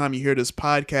course, by the time you hear this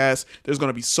podcast, there's going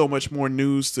to be so much more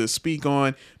news to speak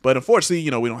on. But unfortunately,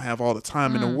 we don't have all the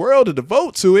time in the world to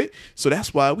devote to it. So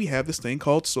that's why we have this thing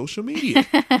called social media,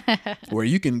 where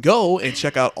you can go and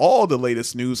check out all the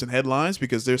latest news and headlines,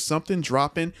 because there's something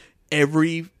dropping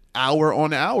every hour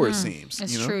on the hour, it seems.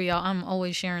 It's true, y'all. I'm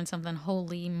always sharing something.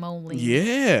 Holy moly.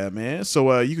 Yeah, man.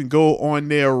 So you can go on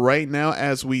there right now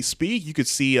as we speak. You could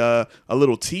see a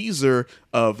little teaser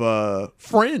of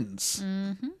Friends,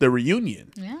 the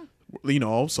reunion. Yeah.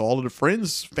 So all of the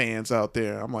Friends fans out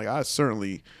there, I'm like, I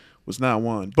certainly was not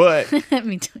one. But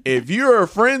Me too. if you're a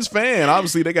Friends fan,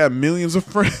 obviously they got millions of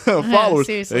followers.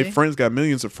 Seriously. Friends got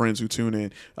millions of friends who tune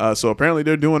in. So apparently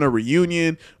they're doing a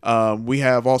reunion. We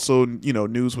have also,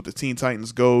 news with the Teen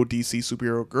Titans Go DC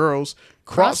Superhero Girls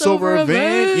crossover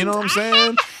event. You know what I'm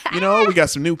saying? We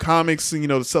got some new comics,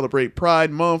 to celebrate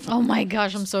Pride Month. Oh my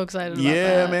gosh, I'm so excited about that.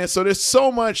 Yeah, man. So there's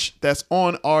so much that's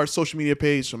on our social media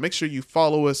page. So make sure you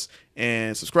follow us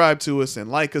and subscribe to us and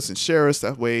like us and share us.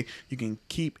 That way you can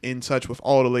keep in touch with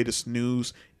all the latest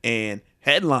news and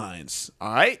headlines.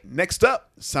 All right. Next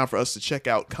up, it's time for us to check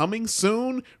out coming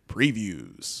soon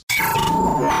previews.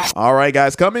 All right,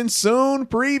 guys. Coming soon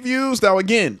previews. Now,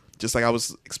 again, just like I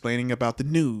was explaining about the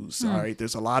news, all right,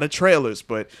 there's a lot of trailers,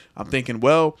 but I'm thinking,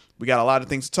 well, we got a lot of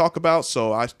things to talk about,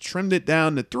 so I trimmed it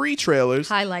down to 3 trailers.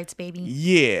 Highlights, baby.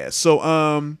 Yeah, so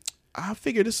I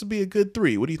figured this would be a good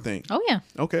 3. What do you think? Oh, yeah.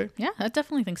 Okay. Yeah, I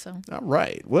definitely think so. All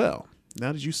right. Well,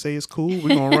 now that you say it's cool, we're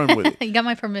going to run with it. You got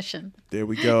my permission. There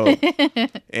we go.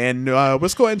 And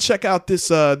let's go ahead and check out this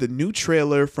the new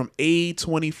trailer from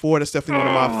A24. That's definitely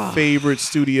one of my favorite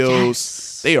studios. Yes.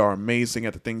 They are amazing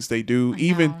at the things they do.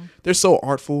 Even they're so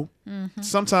artful.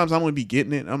 Sometimes I'm going to be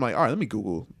getting it. And I'm like, all right, let me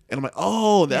Google. And I'm like,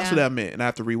 oh, that's what that meant. And I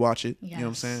have to rewatch it. You know what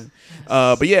I'm saying?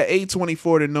 Yes. But yeah,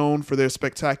 A24, they're known for their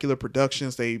spectacular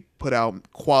productions. They put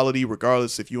out quality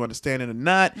regardless if you understand it or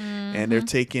not. And they're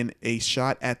taking a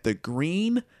shot at the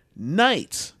Green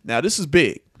Knight. Now, this is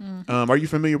big. Are you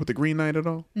familiar with the Green Knight at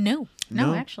all? No,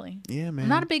 actually. Yeah, man. I'm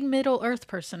not a big Middle Earth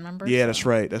person, remember? Yeah, that's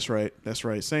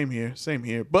right. Same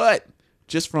here. But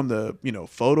just from the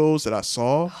photos that I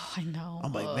saw. Oh, I know.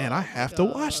 I'm like, man, I have to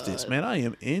watch this, man. I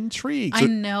am intrigued. I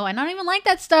know, and I don't even like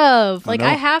that stuff. Like,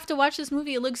 I have to watch this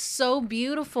movie. It looks so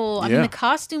beautiful. I mean, the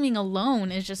costuming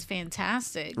alone is just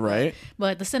fantastic. Right.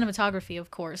 But the cinematography,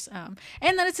 of course, and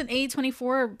then it's an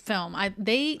A24 film.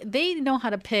 They know how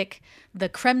to pick the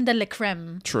creme de la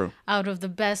creme. True. Out of the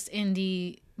best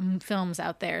indie films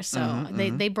out there. So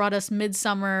they brought us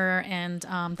Midsummer and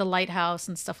The Lighthouse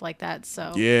and stuff like that.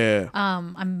 So yeah,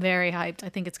 I'm very hyped. I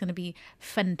think it's going to be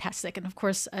fantastic. And of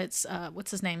course, it's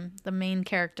what's his name, the main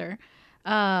character,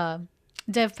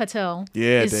 Dev Patel.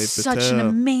 Yeah, is Dev such Patel. an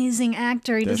amazing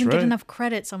actor. He doesn't right. get enough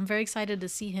credit, so I'm very excited to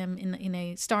see him in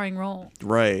a starring role.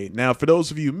 Right. Now, for those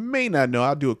of you who may not know,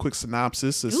 I'll do a quick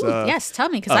synopsis. It's, yes, tell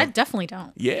me, because I definitely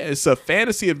don't. Yeah, it's a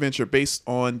fantasy adventure based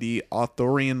on the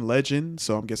Arthurian legend.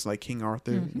 So I'm guessing like King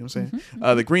Arthur. You know what I'm saying?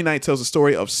 The Green Knight tells the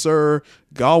story of Sir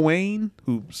Gawain,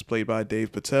 who's played by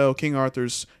Dave Patel, King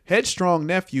Arthur's headstrong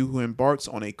nephew who embarks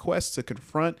on a quest to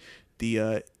confront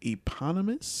the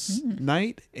eponymous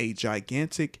knight, a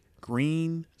gigantic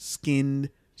green-skinned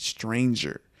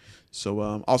stranger. So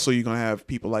also you're going to have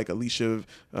people like Alicia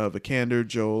Vikander,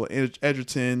 Joel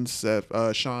Edgerton,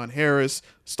 Sean Harris,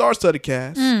 star-studded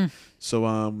cast.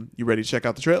 So you ready to check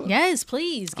out the trailer? Yes,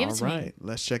 please. Give it to me. All right,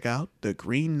 let's check out The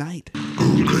Green Knight.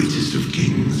 O greatest of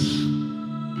kings,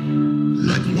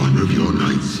 let one of your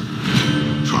knights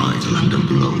try to land a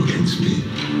blow against me.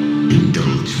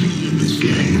 Indulge me in this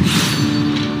game.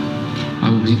 I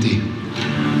will meet thee.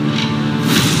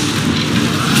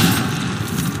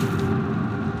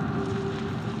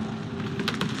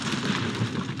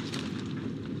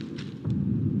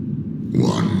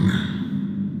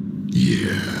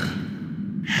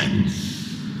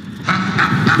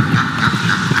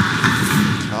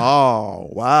 Oh,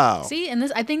 wow. See,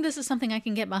 and I think this is something I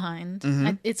can get behind.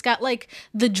 It's got like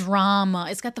the drama.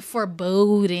 It's got the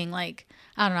foreboding. Like,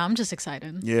 I don't know. I'm just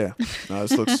excited. Yeah. No,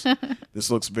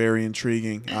 this looks very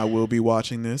intriguing. I will be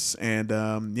watching this. And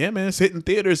yeah, man, it's hitting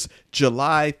theaters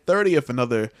July 30th.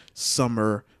 Another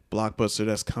summer blockbuster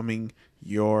that's coming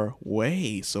your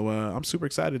way. So I'm super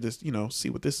excited to,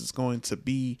 see what this is going to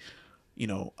be,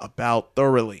 about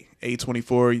thoroughly.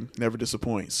 A24 never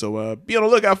disappoints. So be on the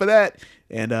lookout for that.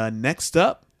 And next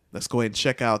up, let's go ahead and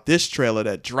check out this trailer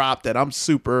that dropped that I'm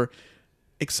super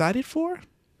excited for.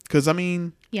 Because,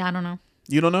 yeah, I don't know.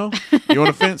 You don't know? You're on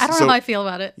the fence? I don't know how I feel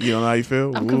about it. You don't know how you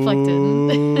feel? I'm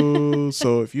conflicted.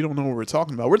 So if you don't know what we're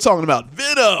talking about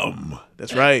Venom.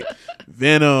 That's right.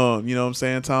 Venom. You know what I'm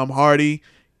saying? Tom Hardy.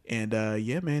 And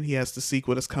yeah, man, he has the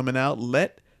sequel that's coming out.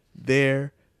 Let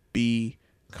There Be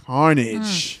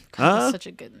Carnage. That's such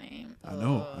a good name. I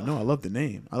know. I love the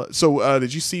name. So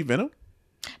did you see Venom?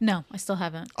 No, I still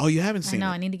haven't. Oh, you haven't seen it?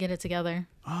 I need to get it together.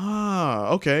 Ah,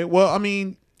 okay. Well,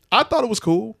 I thought it was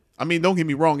cool. Don't get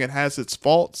me wrong, it has its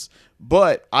faults,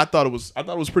 but I thought it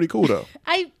was pretty cool though.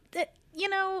 I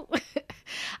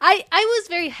was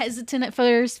very hesitant at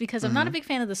first because I'm not a big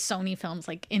fan of the Sony films,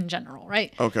 like in general,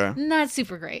 right? Okay. Not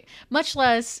super great. Much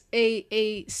less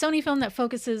a Sony film that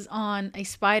focuses on a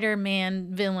Spider-Man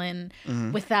villain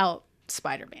without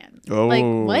Spider-Man. Oh, like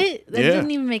what? That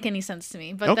didn't even make any sense to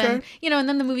me. But then, and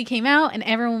then the movie came out and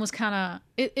everyone was kind of,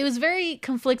 it was very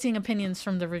conflicting opinions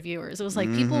from the reviewers. It was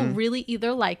like people really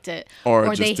either liked it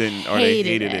or they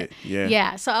hated it. Yeah.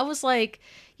 Yeah. So I was like,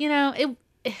 it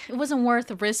wasn't worth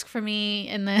the risk for me.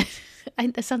 And then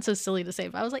it sounds so silly to say,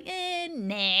 but I was like,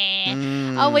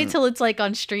 nah. I'll wait till it's like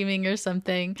on streaming or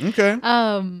something. Okay.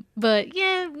 But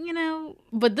yeah,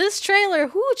 but this trailer,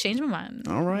 changed my mind.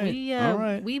 All right.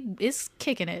 It's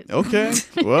kicking it. Okay.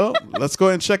 Well, let's go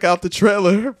ahead and check out the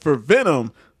trailer for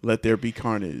Venom. Let There Be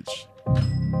Carnage.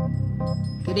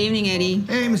 Good evening, Eddie.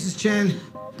 Hey, Mrs. Chen.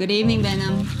 Good evening,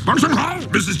 Venom.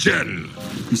 Mrs. Chen.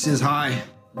 He says hi.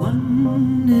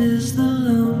 One is the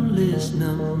loneliest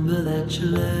number that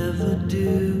you'll ever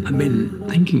do. I've been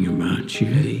thinking about you,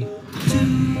 Eddie.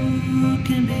 Two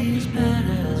can be as bad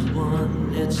as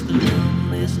one. It's the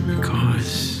loneliest number.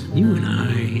 Because you and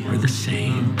I are the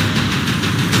same.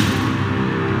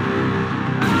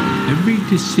 Every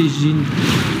decision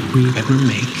we ever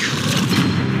make,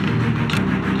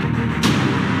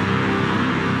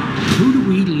 who do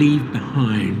we leave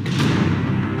behind?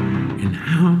 And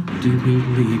how do we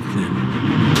leave them?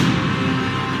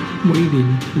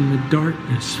 Waiting in the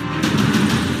darkness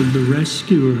for the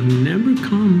rescuer who never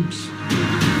comes.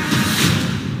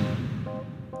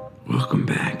 Welcome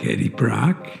back, Eddie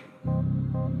Brock.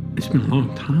 It's been a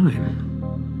long time.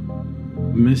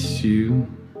 Miss you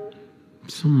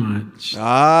so much.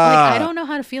 Ah. I don't know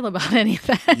how to feel about any of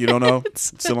that. You don't know?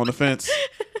 Still on the fence?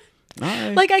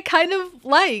 Right. Like, I kind of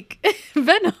like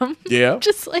Venom. Yeah.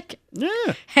 Just like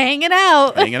hanging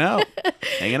out. Hanging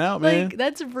out, man. Like,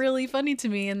 that's really funny to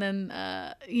me. And then,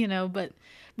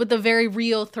 but the very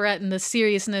real threat and the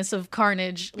seriousness of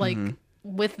Carnage, like,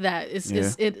 with that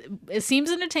it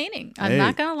seems entertaining. I'm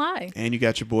not gonna lie. And you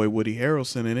got your boy Woody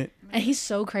Harrelson in it. And he's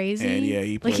so crazy. And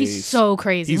he's so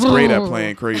crazy. He's great at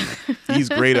playing crazy. He's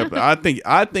great at. I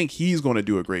think he's going to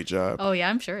do a great job. Oh yeah,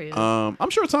 I'm sure he is. I'm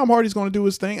sure Tom Hardy's going to do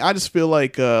his thing. I just feel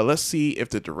like let's see if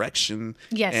the direction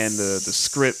and the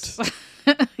script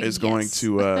is going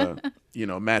to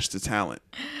match the talent.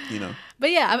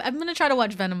 But yeah, I'm gonna try to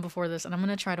watch Venom before this, and I'm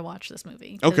gonna try to watch this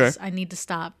movie. Okay. I need to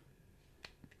stop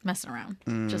messing around.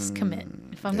 Just commit.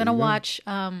 If I'm gonna watch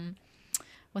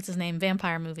what's his name,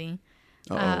 vampire movie.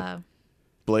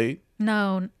 Blade?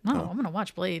 No, I'm gonna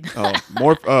watch Blade.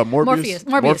 Morbius.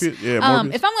 Morbius. Yeah,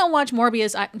 Morbius. If I'm gonna watch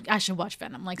Morbius, I should watch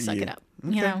Venom. Like, suck it up.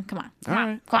 Okay. Come on.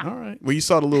 All right. Well, you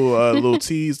saw the little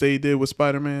tease they did with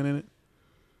Spider-Man in it.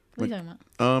 What are you talking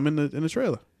about? In the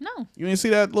trailer. No. You didn't see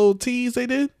that little tease they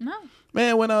did? No.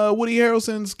 Man, when Woody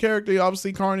Harrelson's character,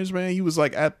 obviously Carnage, man, he was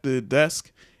like at the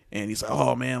desk, and he's like,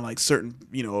 oh man, like certain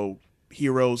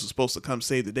heroes are supposed to come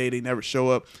save the day. They never show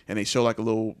up, and they show like a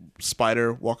little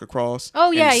spider walk across.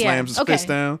 Oh yeah, and he slams his fist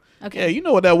down. Okay. Yeah, you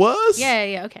know what that was?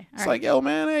 Yeah. Okay. It's like, yo,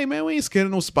 man, hey, man, we ain't scared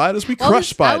of no spiders. We crush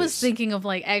spiders. I was thinking of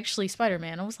like actually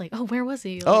Spider-Man. I was like, oh, where was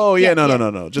he? Like,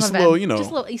 no. Just a little, just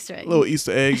a little Easter egg. Little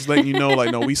Easter eggs, letting you know,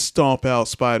 like, no, we stomp out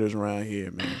spiders around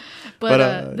here, man.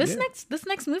 But this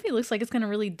next movie looks like it's gonna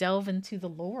really delve into the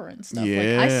lore and stuff.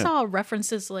 Yeah. Like, I saw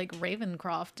references like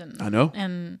Ravencroft and I know.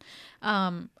 And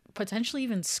potentially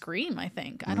even Scream, I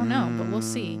think. I don't know, but we'll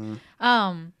see.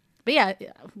 But yeah,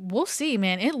 we'll see,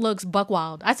 man. It looks buck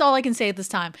wild. That's all I can say at this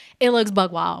time. It looks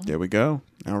buck wild. There we go.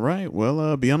 All right.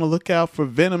 Well, be on the lookout for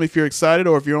Venom if you're excited,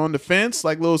 or if you're on the fence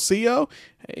like Lil CEO.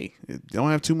 Hey,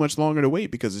 don't have too much longer to wait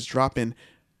because it's dropping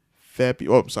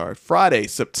Friday,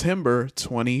 September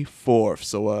 24th.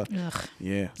 So,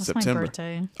 that's September. my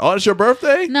birthday. Oh, it's your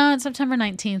birthday? No, it's September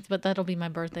 19th, but that'll be my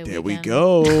birthday There weekend. we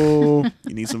go.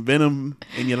 You need some Venom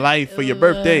in your life for your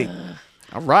birthday.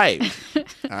 All right.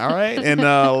 And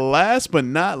last but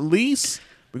not least,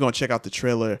 we're going to check out the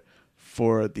trailer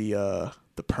for the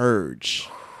Purge.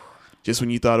 Just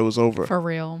when you thought it was over. For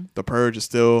real. The Purge is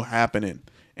still happening.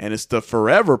 And it's the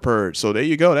Forever Purge. So there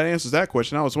you go. That answers that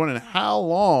question. I was wondering, how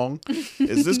long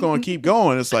is this going to keep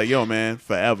going? It's like, yo, man,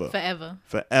 forever. Forever.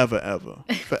 Forever, ever.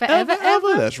 Forever,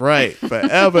 ever? That's right.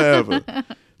 Forever, ever.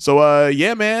 So,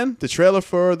 man, the trailer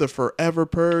for the Forever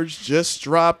Purge just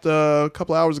dropped a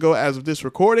couple hours ago as of this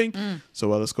recording. So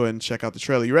let's go ahead and check out the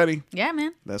trailer. You ready? Yeah,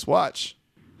 man. Let's watch.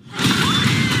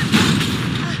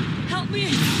 Help me!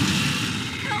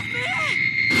 Help me!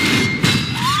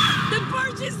 The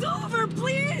purge is over,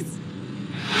 please!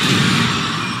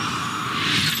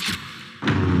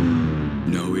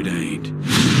 No, it ain't.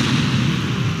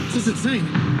 This is insane.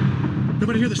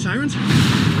 Nobody hear the sirens?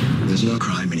 There's no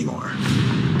crime anymore.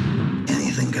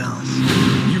 Anything goes.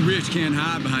 You rich can't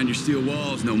hide behind your steel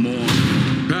walls no more.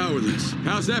 Powerless.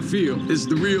 How's that feel? This is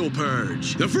the real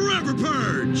purge. The Forever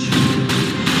Purge!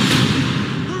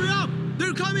 Hurry up!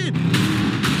 They're coming!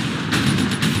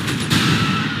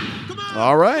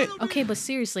 All right. Okay, but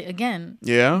seriously, again.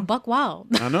 Yeah. Buck wild.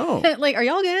 I know. Like, are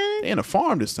y'all good? They in a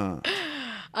farm this time.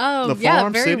 Oh, yeah,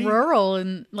 very city. rural,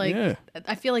 and like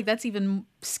I feel like that's even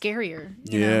scarier.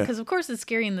 You know? Because of course it's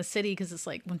scary in the city because it's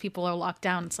like when people are locked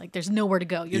down, it's like there's nowhere to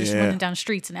go. You're just running down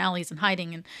streets and alleys and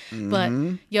hiding. And but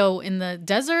in the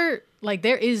desert, like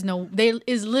there is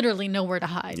literally nowhere to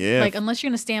hide. Yeah. Like unless you're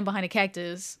gonna stand behind a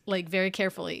cactus, like very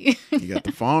carefully. You got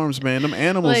the farms, man. Them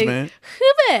animals, like, man.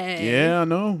 Yeah, I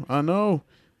know.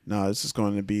 No, this is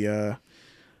going to be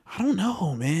I don't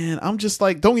know, man. I'm just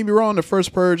like, don't get me wrong, the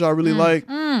first Purge I really like.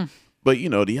 But,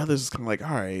 the others is kind of like,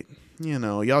 all right,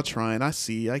 y'all trying. I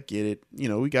see, I get it.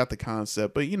 We got the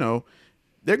concept. But,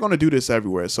 they're going to do this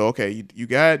everywhere. So, okay, you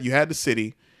had the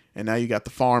city, and now you got the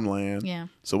farmland. Yeah.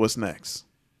 So what's next?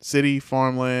 City,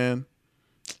 farmland,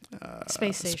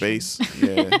 space station. Space.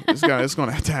 Yeah, it's going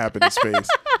to have to happen in space.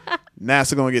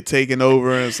 NASA going to get taken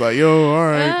over, and it's like, yo, all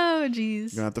right. Oh, jeez. You're going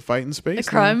to have to fight in space.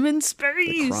 The crime in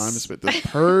space. The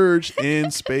Purge in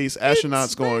space.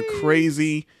 Astronauts going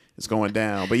crazy. It's going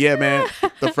down. But yeah, man,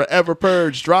 the Forever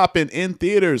Purge dropping in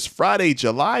theaters Friday,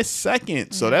 July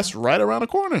 2nd. So that's right around the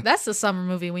corner. That's the summer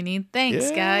movie we need.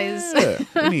 Thanks, guys.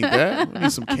 We need that. We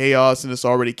need some chaos in this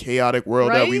already chaotic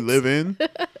world that we live in.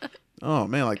 Oh,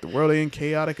 man, like the world ain't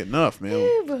chaotic enough, man.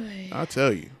 Oh, boy. I'll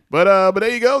tell you. But there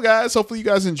you go, guys. Hopefully you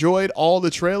guys enjoyed all the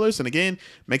trailers. And again,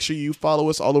 make sure you follow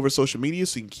us all over social media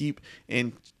so you can keep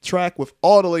in track with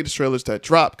all the latest trailers that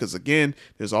drop. Because again,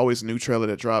 there's always a new trailer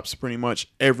that drops pretty much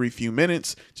every few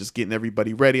minutes. Just getting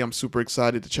everybody ready. I'm super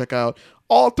excited to check out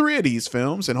all 3 of these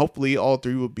films. And hopefully all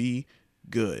 3 will be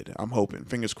good. I'm hoping.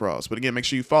 Fingers crossed. But again, make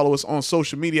sure you follow us on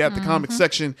social media at the comic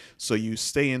section so you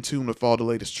stay in tune with all the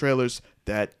latest trailers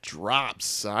that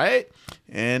drops. All right.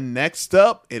 And next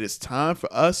up, it is time for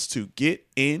us to get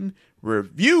in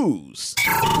reviews.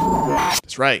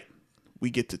 That's right. We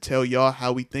get to tell y'all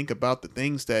how we think about the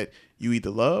things that you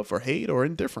either love or hate or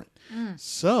indifferent.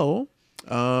 So,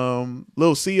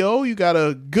 little CO, you got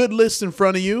a good list in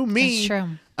front of you. Me,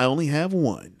 I only have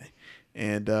one.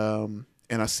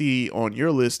 And I see on your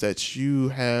list that you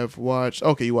have watched.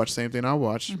 Okay, you watched the same thing I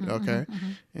watched. Okay,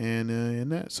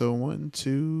 and that. So 1,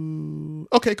 2.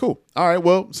 Okay, cool. All right.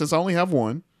 Well, since I only have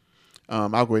one, I'll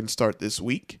go ahead and start this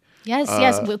week.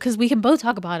 Yes, because we can both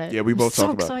talk about it. Yeah, we both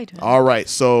talk about excited. it. All right.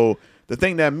 So the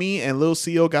thing that me and Lil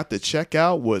CO got to check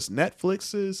out was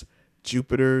Netflix's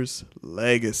Jupiter's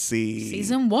Legacy.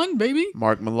 Season 1, baby.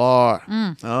 Mark Millar.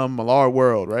 Millar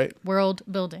World, right? World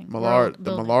building. Millar,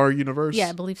 the Millar universe? Yeah,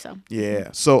 I believe so. Yeah.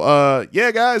 So,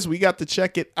 yeah, guys, we got to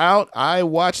check it out. I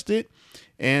watched it.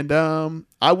 And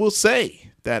I will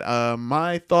say that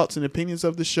my thoughts and opinions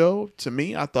of the show, to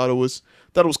me, I thought it was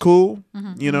cool.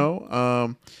 You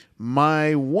know,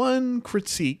 my one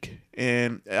critique,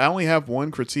 and I only have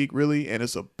one critique really, and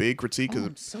it's a big critique.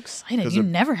 I'm so excited. You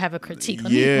never have a critique.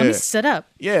 Let me sit up.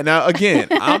 Yeah. Now again,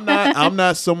 I'm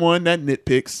not someone that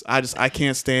nitpicks. I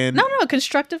can't stand. No.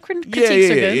 Constructive critiques are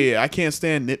good. Yeah. I can't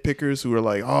stand nitpickers who are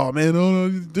like, oh man, no,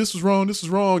 this is wrong.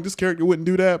 This character wouldn't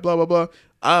do that. Blah blah blah.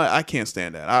 I can't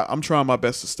stand that. I'm trying my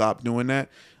best to stop doing that.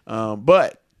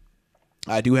 But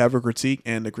I do have a critique,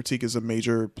 and the critique is a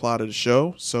major plot of the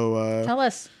show. So tell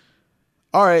us.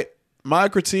 All right. My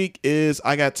critique is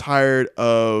I got tired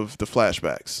of the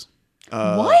flashbacks.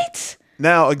 What?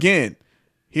 Now, again,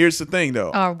 here's the thing, though.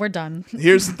 Oh, we're done.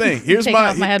 Here's the thing. Here's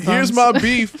my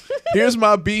beef. Here's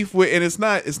my beef with, and it's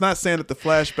not saying that the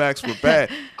flashbacks were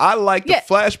bad. I like the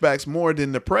flashbacks more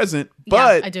than the present,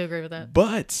 but I do agree with that.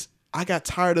 But I got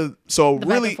tired of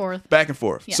back and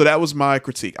forth. Yeah. So that was my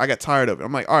critique. I got tired of it.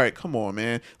 I'm like, all right, come on,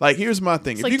 man. Like, here's my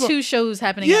thing. It's like 2 shows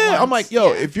happening at once. I'm like,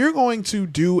 if you're going to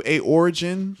do a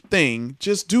origin thing,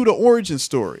 just do the origin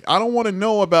story. I don't want to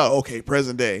know about,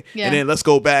 present day. Yeah. And then let's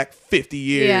go back 50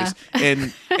 years. Yeah.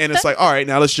 And it's like, all right,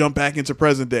 now let's jump back into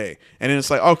present day. And then it's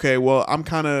like, okay, well, I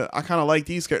kind of like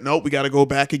these characters. Nope, we got to go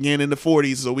back again in the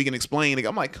 40s so we can explain it.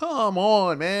 I'm like, come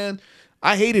on, man.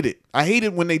 I hated it. I hate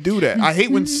it when they do that. I hate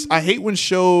when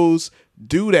shows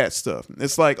do that stuff.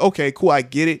 It's like, okay, cool, I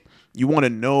get it. You want to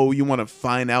know, you want to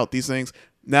find out these things.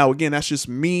 Now, again, that's just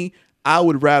me. I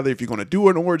would rather, if you're going to do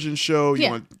an origin show,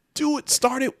 you want to do it,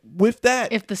 start it with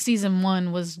that. If the season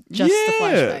 1 was just the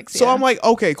flashbacks. So I'm like,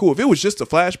 okay, cool. If it was just the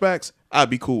flashbacks, I'd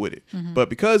be cool with it.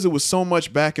 But because it was so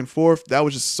much back and forth, that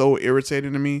was just so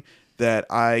irritating to me that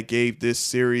I gave this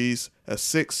series a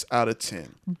 6 out of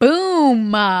 10.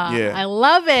 Boom! Yeah, I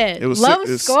love it. It was low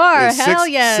score. Hell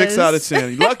yes. 6 out of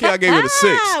 10. Lucky I gave it a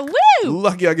 6. Woo!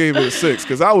 Lucky I gave it a 6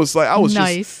 because I was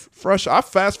nice. Just fresh. I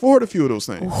fast forward a few of those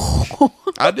things.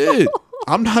 I did.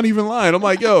 I'm not even lying. I'm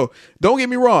like, don't get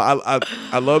me wrong.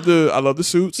 I love the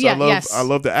suits. Yeah, I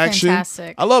love the action.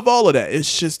 Fantastic. I love all of that.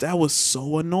 It's just that was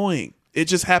so annoying. It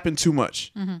just happened too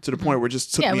much to the point where it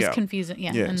just took me out. Yeah, it was confusing.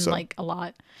 Yeah, and so, like a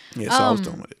lot. Yeah, so I was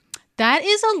done with it. That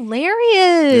is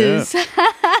hilarious.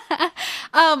 Yeah.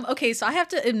 Okay, so I have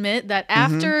to admit that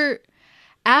after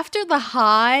the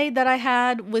high that I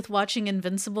had with watching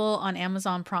Invincible on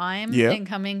Amazon Prime and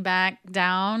coming back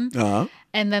down,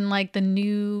 and then like the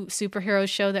new superhero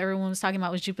show that everyone was talking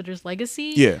about was Jupiter's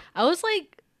Legacy. Yeah, I was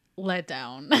like let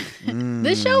down.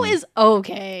 This show is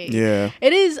okay. Yeah,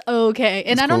 it is okay,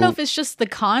 and I don't know if it's just the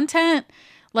content,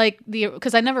 like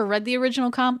because I never read the original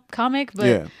comic,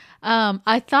 but.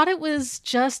 I thought it was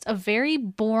just a very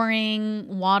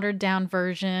boring, watered down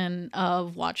version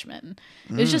of Watchmen.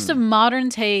 It was just a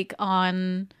modern take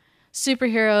on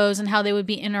superheroes and how they would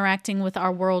be interacting with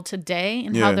our world today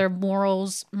and how their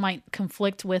morals might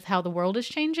conflict with how the world is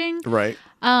changing. Right.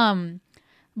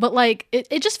 But like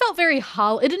it just felt very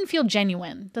hollow. It didn't feel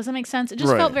genuine. Does that make sense? It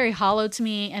just felt very hollow to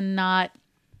me and not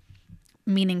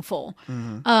meaningful.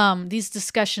 These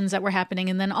discussions that were happening,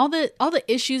 and then all the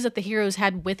issues that the heroes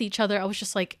had with each other, I was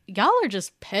just like, y'all are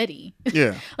just petty.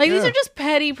 Yeah. These are just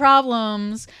petty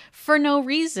problems for no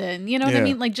reason. You know what I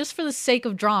mean? Like, just for the sake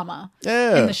of drama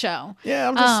in the show. Yeah.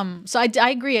 I'm just... So I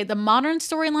agree. The modern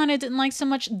storyline I didn't like so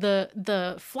much. The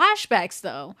flashbacks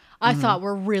though, I thought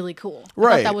were really cool. I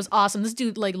thought that was awesome. This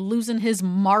dude like losing his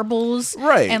marbles,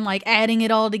 and like adding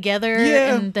it all together,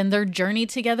 and then their journey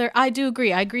together. I do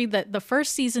agree. I agree that the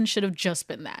first season should have just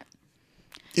been that.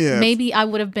 Yeah. Maybe I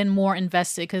would have been more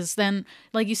invested, because then,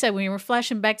 like you said, when you were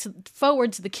flashing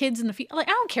forward to the kids in the future, like,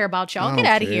 I don't care about y'all. Get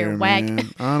out of here, whack.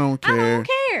 I don't care. I don't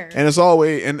care. And it's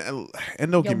always and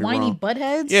don't get me whiny wrong,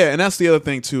 buttheads. Yeah, and that's the other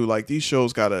thing too. Like, these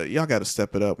shows y'all gotta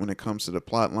step it up when it comes to the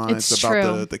plot lines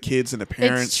about the kids and the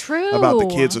parents. It's true. About the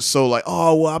kids are so like,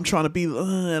 oh well, I'm trying to be,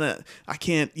 and I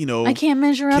can't, I can't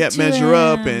measure up. Can't measure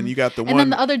up, and you got the one. And then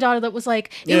the other daughter that was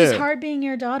like, it was hard being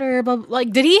your daughter, but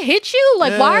like, did he hit you?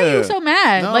 Like, why are you so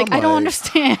mad? No, like, I don't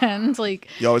understand. Like,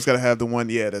 you always got to have the one,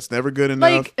 that's never good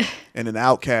enough, and an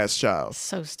outcast child.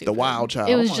 So stupid. The wild child.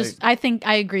 It was just, I think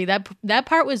I agree that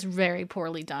part was very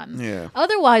poorly done. Yeah.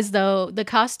 Otherwise, though, the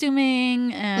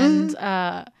costuming and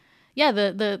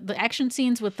the action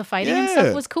scenes with the fighting and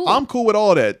stuff was cool. I'm cool with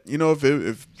all that.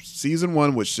 If season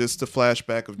 1 was just a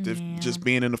flashback of just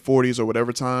being in the 40s or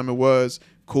whatever time it was,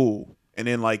 cool. And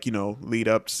then lead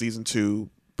up to season 2,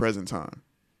 present time,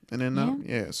 and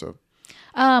then so.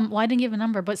 Well, I didn't give a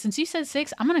number, but since you said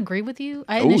 6, I'm gonna agree with you.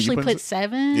 I initially put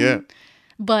 7. Yeah.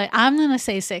 But I'm gonna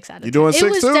say 6 out of 10. You doing 6 It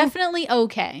was too? Definitely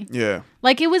okay. Yeah.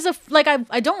 Like, it was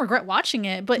I don't regret watching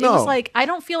it, but it was like, I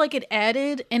don't feel like it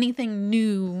added anything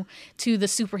new to the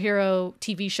superhero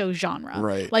TV show genre.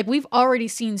 Right. Like, we've already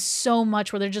seen so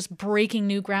much where they're just breaking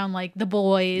new ground, like The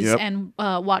Boys and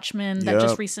Watchmen. That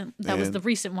was the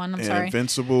recent one. I'm sorry.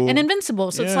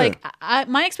 Invincible. So it's like,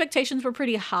 my expectations were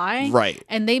pretty high. Right.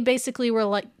 And they basically were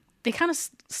like, they kind of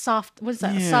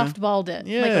soft-balled it.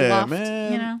 Yeah, like a loft,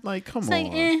 man. Like, come on.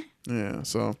 Like, Yeah,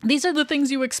 so. These are the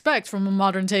things you expect from a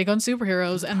modern take on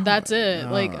superheroes, and that's it.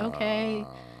 Like, okay.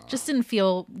 Just didn't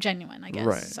feel genuine, I guess.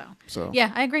 Right. So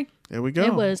yeah, I agree. There we go.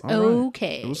 It was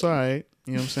okay. It was all right.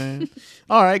 You know what I'm saying?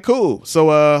 All right, cool. So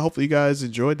hopefully you guys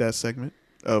enjoyed that segment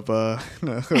of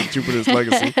Jupiter's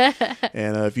Legacy.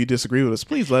 And if you disagree with us,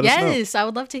 please let us know. Yes, I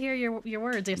would love to hear your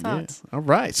words, your thoughts. All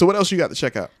right. So what else you got to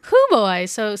check out? Hoo boy.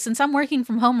 So since I'm working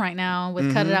from home right now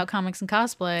with Cut It Out Comics and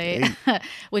Cosplay,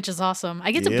 which is awesome,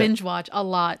 I get to binge watch a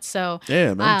lot. So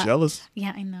yeah, man, I'm jealous.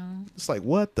 Yeah, I know. It's like,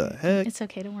 what the heck? It's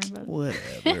okay, don't worry about it.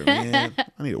 Whatever, man.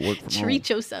 I need to work from home.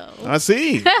 Treat yourself. I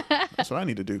see. That's what I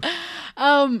need to do.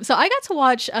 So I got to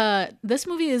watch this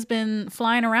movie has been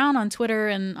flying around on Twitter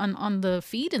and on the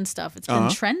feed and stuff. It's been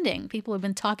trending. People have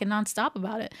been talking nonstop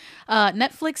about it.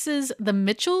 Netflix's The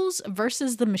Mitchells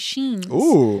versus the Machines.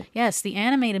 Ooh. Yes, the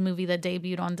animated movie that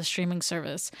debuted on the streaming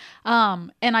service.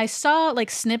 And I saw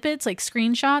like snippets, like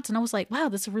screenshots, and I was like, wow,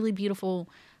 this is a really beautiful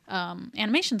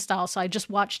animation style. So I just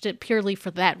watched it purely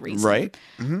for that reason. Right.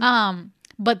 Mm-hmm.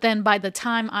 But then by the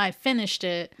time I finished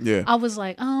it, I was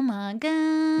like, oh my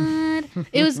God.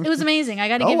 It was amazing. I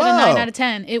got to give it a 9 out of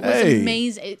 10. It was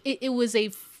amazing. It was a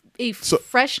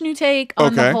fresh new take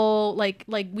on the whole, like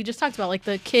we just talked about, like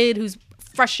the kid who's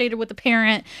frustrated with the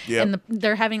parent and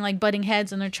they're having like butting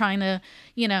heads and they're trying to,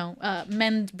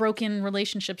 mend broken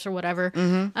relationships or whatever.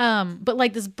 But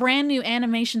like this brand new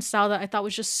animation style that I thought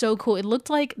was just so cool. It looked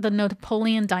like the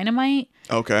Napoleon Dynamite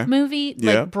movie,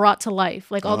 like brought to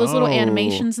life. Like all those little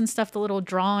animations and stuff, the little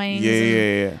drawings.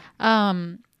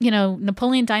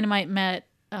 Napoleon Dynamite met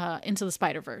Into the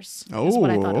Spider-Verse. Oh, what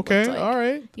I thought okay. Like. All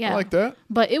right. Yeah. I like that.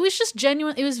 But it was just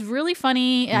genuine. It was really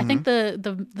funny. I think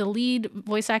the lead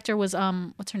voice actor was,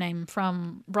 what's her name?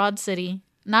 From Broad City.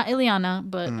 Not Ileana,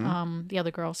 but the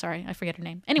other girl. Sorry, I forget her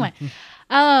name. Anyway.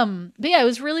 But yeah, it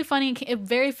was really funny.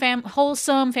 Very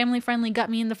wholesome, family-friendly. Got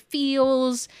me in the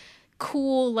feels.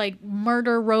 Cool, like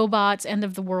murder robots, end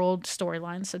of the world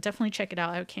storyline. So definitely check it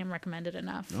out. I can't recommend it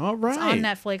enough. All right. It's on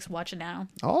Netflix. Watch it now.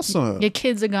 Awesome. Your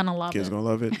kids are gonna love it. Kids gonna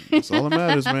love it. That's all that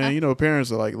matters, man.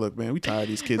 Parents are like, look, man, we tired of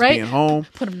these kids being home.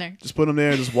 Put them there. Just put them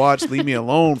there. Just watch. Leave me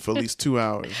alone for at least 2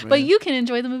 hours. Man. But you can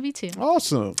enjoy the movie too.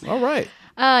 Awesome. All right.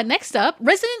 Next up,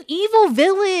 Resident Evil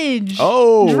Village.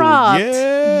 Dropped.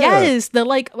 Yes, the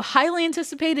like highly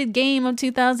anticipated game of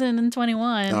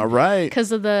 2021. All right.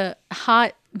 Because of the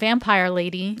hot vampire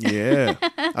lady. Yeah.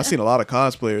 I've seen a lot of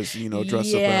cosplayers,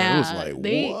 dressed up. It was like,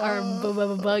 they are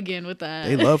bugging with that.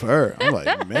 They love her. I'm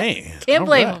like, man. Can't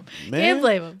blame them. Can't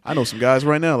blame them. I know some guys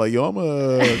right now like, yo, I'm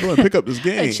going to pick up this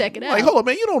game. Check it out. Like, hold on,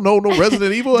 man. You don't know no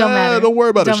Resident Evil. Don't Don't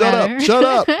worry about it. Shut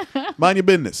up. Mind your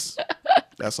business.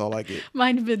 That's all I get.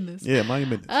 Mind your business. Yeah, mind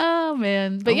your business. Oh,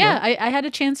 man. But I had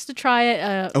a chance to try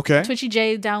it. Okay. Twitchy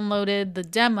J downloaded the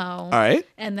demo. All right.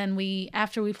 And then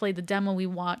after we played the demo, we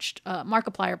watched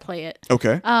Markiplier play it.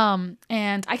 Okay.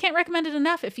 And I can't recommend it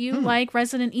enough. If you like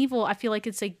Resident Evil, I feel like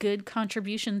it's a good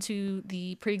contribution to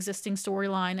the pre-existing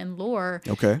storyline and lore.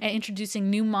 Okay. And introducing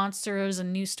new monsters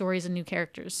and new stories and new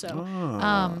characters. So,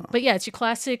 but yeah, it's your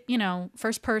classic,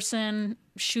 first person,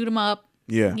 shoot 'em up.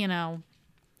 Yeah.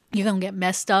 You're going to get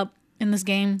messed up in this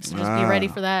game, so just be ready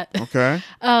for that. Okay.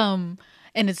 And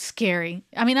it's scary.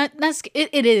 I mean,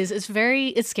 it is. It's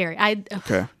scary.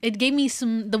 It gave me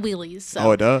the willies.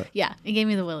 So, it does? Yeah, it gave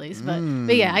me the willies.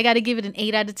 But yeah, I got to give it an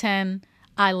 8 out of 10.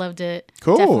 I loved it.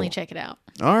 Cool. Definitely check it out.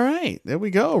 All right. There we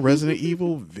go. Resident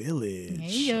Evil Village. There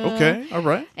you go. Okay. All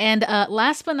right. And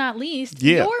last but not least,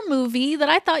 your movie that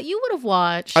I thought you would have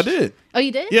watched. I did. Oh,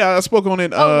 you did? Yeah, I spoke on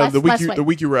it the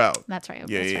week you were out. That's right.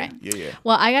 Yeah, right. Yeah.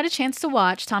 Well, I got a chance to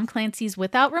watch Tom Clancy's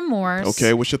Without Remorse.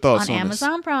 Okay, what's your thoughts on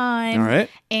Amazon Prime. All right.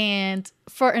 And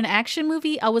for an action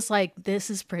movie, I was like, this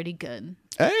is pretty good.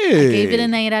 Hey. I gave it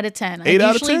an 8 out of 10. 8 I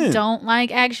out of 10. usually don't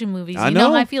like action movies. I You know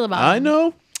how I feel about them. I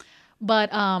know. But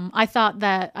I thought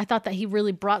that he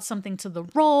really brought something to the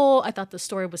role. I thought the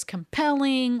story was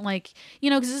compelling,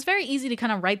 because it's very easy to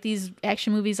kind of write these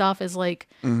action movies off as like,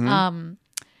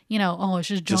 it's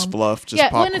just fluff, just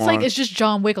popcorn. When it's like it's just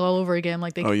John Wick all over again.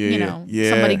 Like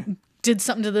somebody did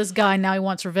something to this guy, now he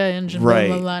wants revenge, and blah,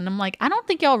 blah, blah. And I'm like, I don't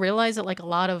think y'all realize that like a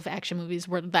lot of action movies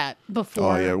were that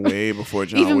before. Oh yeah, way before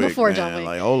John Wick. Even before man. John Wick.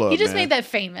 Like, hold up, he just man. made that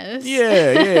famous.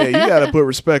 Yeah. You got to put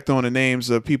respect on the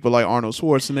names of people like Arnold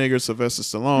Schwarzenegger, Sylvester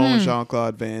Stallone,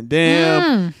 Jean-Claude Van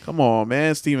Damme. Come on,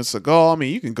 man. Steven Seagal. I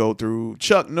mean, you can go through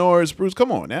Chuck Norris, Bruce.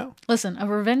 Come on now. Listen,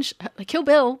 Kill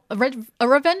Bill, a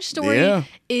revenge story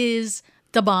is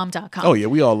thebomb.com. Oh yeah,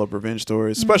 we all love revenge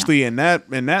stories, especially in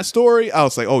that story. I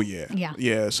was like, oh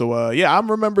yeah. So I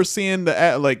remember seeing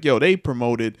they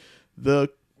promoted the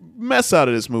mess out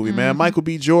of this movie, man. Michael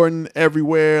B. Jordan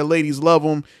everywhere, ladies love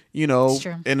him, It's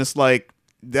true. And it's like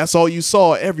that's all you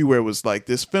saw everywhere was like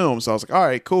this film. So I was like, all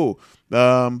right, cool.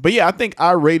 But yeah, I think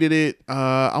I rated it.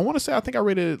 I want to say I think I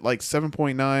rated it like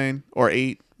 7.9 or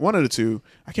 8. One of the two.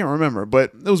 I can't remember,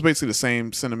 but it was basically the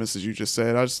same sentiments as you just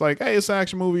said. I was just like, hey, it's an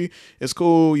action movie. It's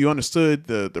cool. You understood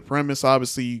the premise.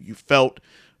 Obviously, you felt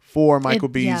for Michael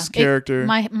B's character.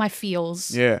 My feels.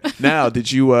 Yeah. Now,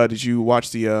 did you watch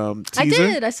the teaser? I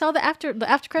did. I saw the after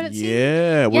credit scene.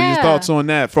 Yeah. What are your thoughts on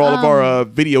that for all of our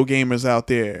video gamers out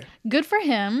there? Good for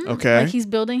him. Okay. Like he's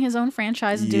building his own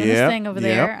franchise and doing his thing over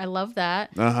there. I love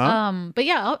that. But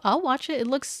yeah, I'll watch it. It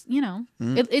looks,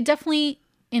 it definitely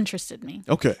interested me.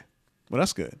 Okay. Well,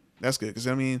 that's good. That's good. Because,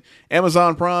 I mean,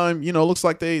 Amazon Prime, looks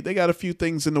like they got a few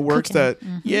things in the works that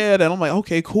I'm like,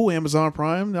 okay, cool, Amazon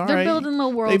Prime. All right. They're building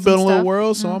little worlds. They building little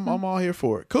worlds, so I'm all here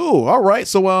for it. Cool. All right.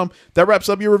 So that wraps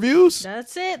up your reviews.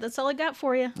 That's it. That's all I got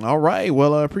for you. All right.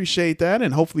 Well, I appreciate that.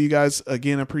 And hopefully you guys,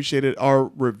 again, appreciated our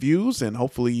reviews. And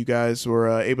hopefully you guys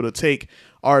were able to take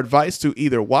our advice to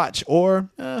either watch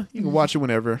or you can watch it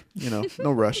whenever,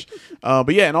 no rush.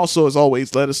 But yeah, and also as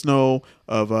always, let us know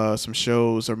of some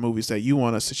shows or movies that you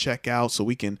want us to check out so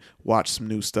we can watch some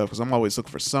new stuff, because I'm always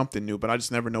looking for something new, but I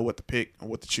just never know what to pick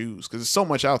and what to choose because there's so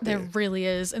much out there. There really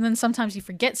is. And then sometimes you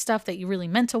forget stuff that you really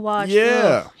meant to watch.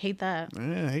 Yeah. Ugh, hate that.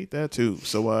 Yeah, I hate that too.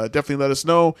 So definitely let us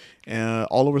know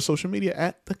all over social media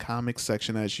at the comics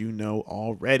section, as you know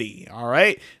already. All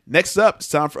right. Next up, it's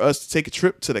time for us to take a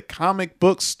trip to the comic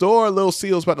book store. Lil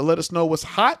Seal's about to let us know what's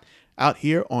hot out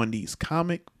here on these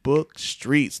comic book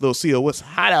streets. Lil Seal, what's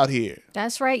hot out here?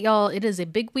 That's right, y'all. It is a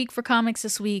big week for comics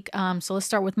this week. So let's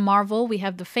start with Marvel. We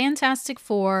have the Fantastic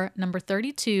Four, number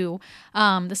 32.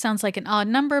 This sounds like an odd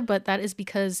number, but that is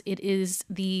because it is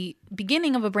the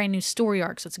beginning of a brand new story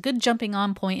arc. So it's a good jumping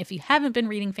on point. If you haven't been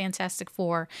reading Fantastic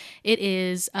Four, it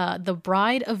is The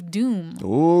Bride of Doom.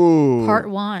 Ooh. Part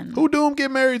 1. Who Doom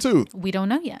get married to? We don't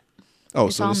know yet. Oh,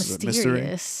 it's so all this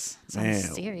mysterious. is a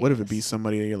mystery? Man, what if it be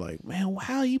somebody that you're like, man,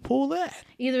 how you pull that?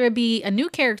 Either it be a new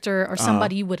character or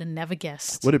somebody you would have never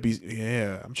guessed. Would it be?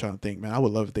 Yeah, I'm trying to think, man. I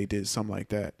would love if they did something like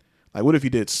that. Like, what if he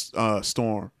did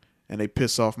Storm and they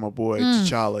piss off my boy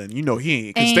T'Challa, and he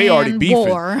ain't, because they already beefing.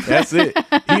 War. That's it.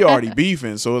 He already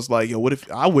beefing. So it's like, what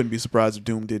if I wouldn't be surprised if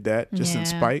Doom did that just in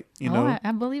spite?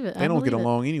 I believe it. They don't get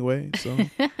along anyway. So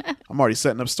I'm already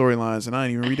setting up storylines, and I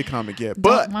didn't even read the comic yet.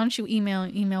 But why don't you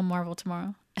email Marvel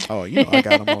tomorrow? Oh, I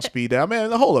got him on speed dial,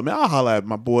 man. Hold up, man. I'll holler at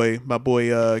my boy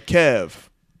Kev.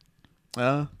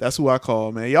 That's who I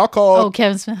call, man. Y'all call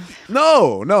Kevin Smith.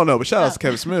 No. But shout out to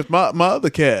Kevin Smith. My other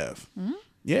Kev.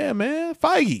 Yeah, man.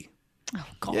 Feige. Oh,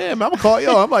 God. Yeah, man. I'm gonna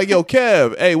call I'm like, yo,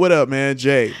 Kev. Hey, what up, man?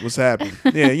 Jay, what's happening?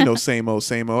 Yeah, same old.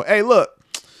 Hey, look.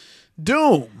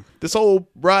 Doom. This whole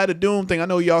Bride of Doom thing. I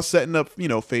know y'all setting up,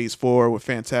 phase 4 with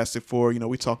Fantastic Four.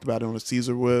 We talked about it on the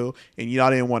Caesar Wheel, and y'all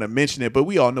didn't want to mention it, but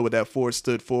we all know what that 4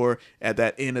 stood for at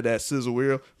that end of that Caesar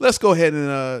Wheel. Let's go ahead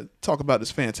and talk about this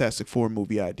Fantastic Four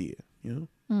movie idea.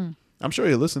 I'm sure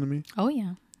he'll listen to me. Oh,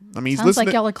 yeah. I mean, sounds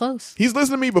like y'all are close. He's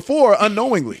listened to me before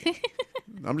unknowingly.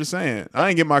 I'm just saying. I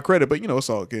ain't get my credit, but it's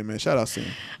all good, man. Shout out to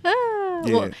him. Yeah.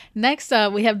 Well, next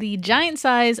up, we have the giant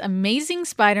size Amazing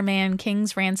Spider-Man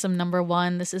King's Ransom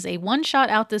 #1. This is a one-shot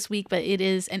out this week, but it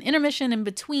is an intermission in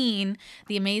between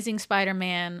the Amazing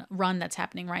Spider-Man run that's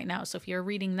happening right now. So if you're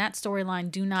reading that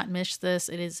storyline, do not miss this.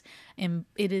 It is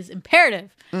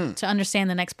imperative to understand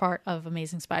the next part of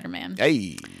Amazing Spider-Man.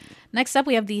 Hey. Next up,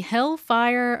 we have the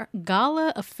Hellfire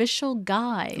Gala official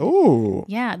guide. Oh,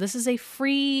 yeah! This is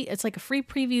it's like a free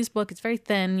previews book. It's very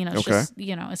thin. It's just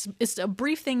it's a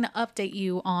brief thing to update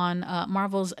you on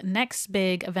Marvel's next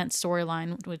big event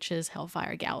storyline, which is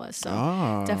Hellfire Gala.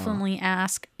 So definitely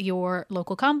ask your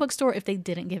local comic book store if they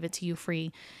didn't give it to you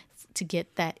free to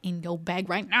get that in your bag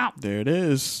right now. There it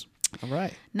is. All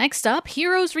right. Next up,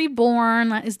 Heroes Reborn.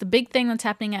 That is the big thing that's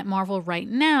happening at Marvel right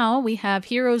now. We have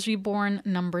Heroes Reborn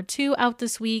 #2 out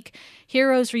this week.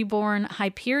 Heroes Reborn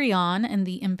Hyperion and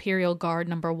the Imperial Guard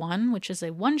 #1, which is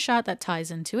a one-shot that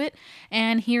ties into it.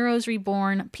 And Heroes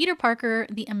Reborn Peter Parker,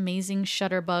 the Amazing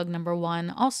Shutterbug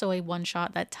 #1, also a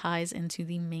one-shot that ties into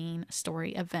the main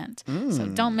story event. So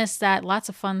don't miss that. Lots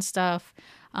of fun stuff.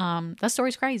 That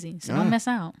story's crazy, so don't miss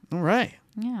out. All right.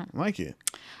 Yeah. I like it.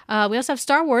 We also have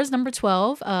Star Wars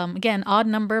 #12. Again, odd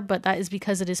number, but that is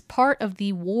because it is part of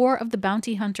the War of the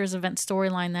Bounty Hunters event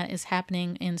storyline that is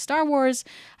happening in Star Wars.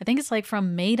 I think it's like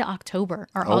from May to October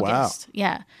or August. Wow.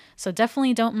 Yeah. So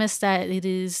definitely don't miss that. It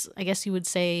is, I guess you would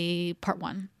say, part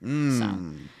 1.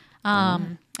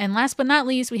 And last but not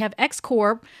least, we have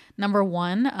X-Corp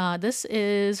 #1. This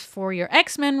is for your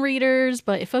X-Men readers,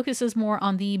 but it focuses more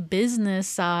on the business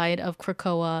side of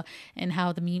Krakoa and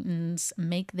how the mutants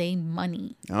make their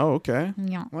money. Oh, okay.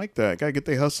 Yeah. I like that. Gotta get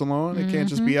their hustle on. They can't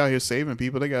just be out here saving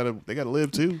people. They gotta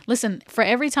live too. Listen, for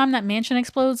every time that mansion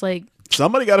explodes, like,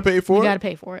 somebody got to pay for it. You got to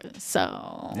pay for it.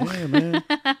 So. Yeah, man.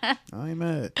 I ain't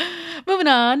mad. Moving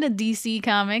on to DC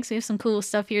Comics. We have some cool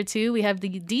stuff here, too. We have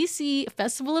the DC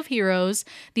Festival of Heroes,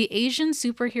 the Asian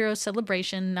Superhero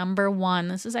Celebration #1.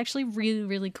 This is actually really,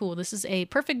 really cool. This is a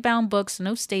perfect bound book, so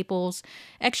no staples,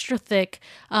 extra thick.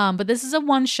 But this is a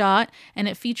one-shot, and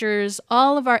it features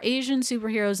all of our Asian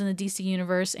superheroes in the DC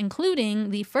universe,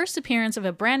 including the first appearance of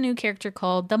a brand new character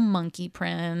called the Monkey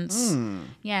Prince.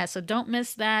 Yeah, so don't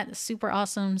miss that. Super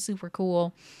awesome, super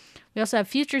cool. We also have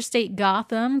Future State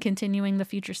Gotham, continuing the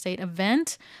Future State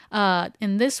event.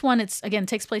 In this one,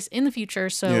 takes place in the future.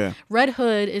 So Red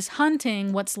Hood is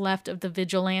hunting what's left of the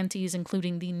vigilantes,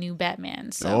 including the new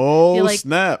Batman. So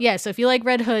snap. Yeah, so if you like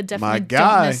Red Hood, definitely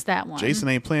don't miss that one. Jason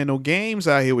ain't playing no games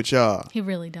out here with y'all. He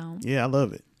really don't. Yeah, I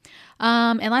love it.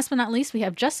 And last but not least, we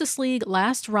have Justice League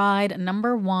Last Ride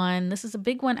 #1. This is a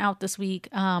big one out this week.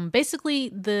 Basically,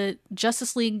 the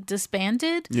Justice League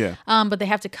disbanded. Yeah. But they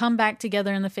have to come back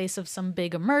together in the face of some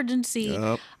big emergency.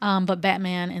 Yep. But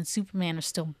Batman and Superman are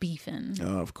still beefing.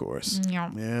 Oh, of course.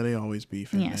 Yeah. Yeah, they always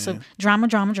beefing. Yeah, man. so drama.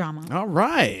 All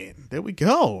right. There we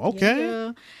go. Okay.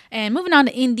 Yeah. And moving on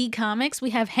to indie comics, we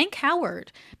have Hank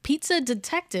Howard, Pizza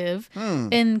Detective,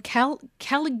 in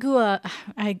Caligula.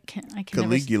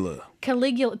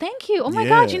 Caligula. Thank you. Oh my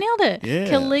God, you nailed it. Yeah.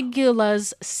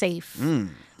 Caligula's Safe.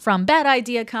 From Bad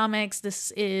Idea Comics.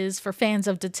 This is for fans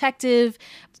of detective,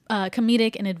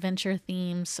 comedic, and adventure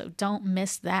themes. So don't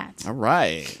miss that. All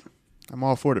right. I'm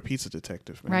all for the Pizza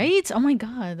Detective, man. Right? Oh my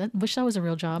God. Wish that was a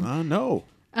real job. I know.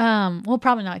 Well,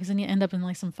 probably not, because then you end up in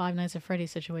like some Five Nights at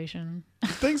Freddy's situation. You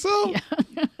think so? Yeah.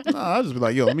 Nah, I'll just be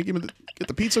like, yo, let me get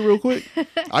the pizza real quick.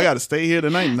 I got to stay here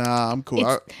tonight. Nah, I'm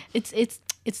cool.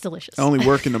 It's delicious. I only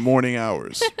work in the morning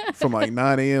hours from like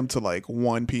 9 a.m. to like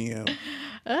 1 p.m.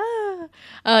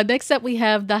 Next up, we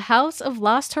have The House of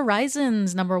Lost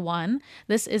Horizons #1.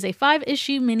 This is a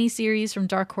 5-issue miniseries from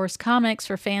Dark Horse Comics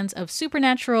for fans of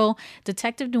supernatural,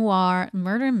 detective noir,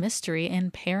 murder mystery,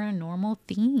 and paranormal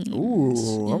themes.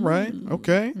 Ooh, all right.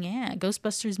 Okay. Yeah,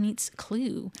 Ghostbusters meets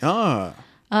Clue.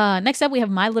 Next up, we have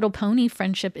My Little Pony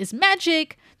Friendship is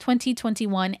Magic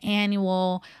 2021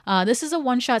 annual. This is a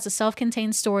one-shot. It's a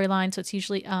self-contained storyline, so it's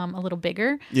usually a little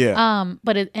bigger. Yeah.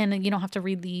 But you don't have to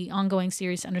read the ongoing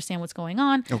series to understand what's going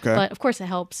on. Okay. But of course, it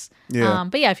helps. Yeah.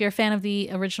 But yeah, if you're a fan of the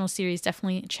original series,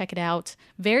 definitely check it out.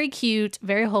 Very cute,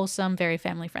 very wholesome, very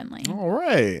family-friendly. All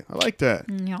right. I like that.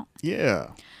 Yeah. Yeah.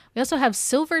 We also have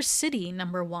Silver City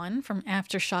 #1 from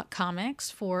Aftershock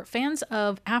Comics for fans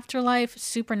of afterlife,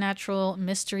 supernatural,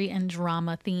 mystery, and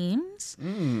drama themes.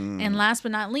 And last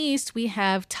but not least, we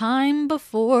have Time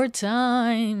Before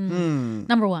Time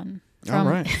 #1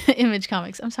 from Image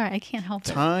Comics. I'm sorry, I can't help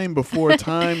it. Time Before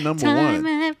Time #1. Time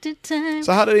after time.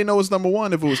 So how do they know it's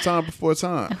 #1 if it was Time Before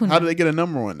Time? How do they get a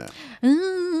number on that?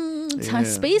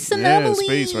 Space anomaly.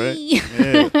 Space, right?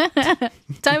 Yeah.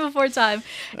 Time Before Time.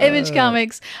 Image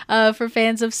Comics for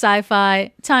fans of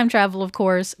sci-fi, time travel, of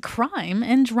course, crime,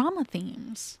 and drama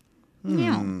themes.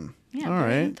 Yeah, all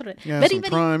right. Yeah, very, some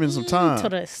crime and some time.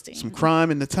 Interesting. Some crime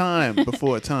in the time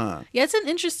before time. Yeah, it's an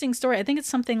interesting story. I think it's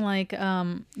something like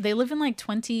they live in like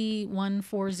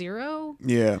 2140.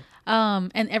 Yeah.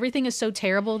 And everything is so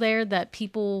terrible there that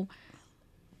people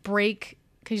break,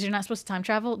 because you're not supposed to time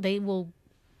travel, they will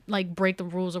like break the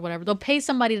rules or whatever. They'll pay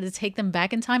somebody to take them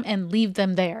back in time and leave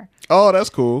them there. Oh, that's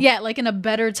cool. Yeah, like in a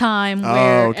better time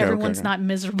where everyone's not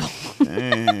miserable.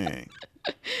 Dang.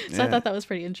 So I thought that was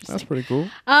pretty interesting. That's pretty cool.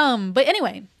 But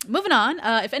anyway, moving on.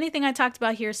 If anything I talked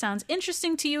about here sounds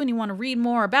interesting to you and you want to read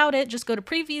more about it, just go to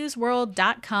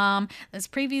previewsworld.com. That's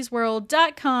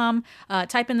previewsworld.com.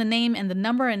 Type in the name and the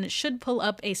number, and it should pull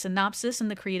up a synopsis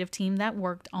and the creative team that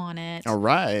worked on it. All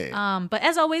right. But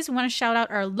as always, we want to shout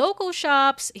out our local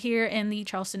shops here in the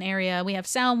Charleston area. We have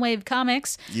Soundwave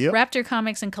Comics, Raptor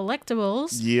Comics and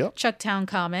Collectibles, Chucktown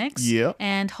Comics,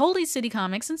 and Holy City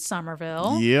Comics in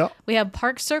Somerville. We have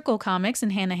Park Circle Comics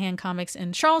and Hanahan Comics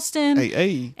in Charleston.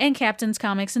 And Captain's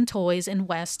Comics and Toys in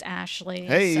West Ashley.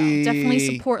 So definitely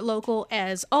support local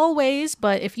as always.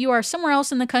 But if you are somewhere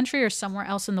else in the country or somewhere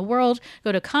else in the world,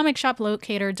 go to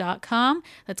comicshoplocator.com.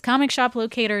 That's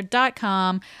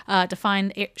comicshoplocator.com to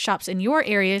find shops in your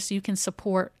area so you can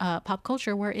support pop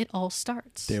culture where it all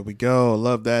starts. There we go.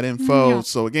 Love that info.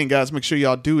 So again, guys, make sure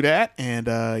y'all do that. And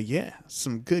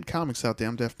some good comics out there.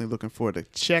 I'm definitely looking forward to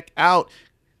check out.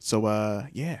 So, I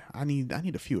need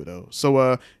a few of those.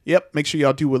 So, make sure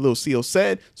y'all do what Lil CO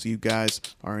said so you guys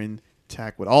are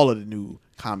intact with all of the new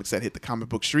comics that hit the comic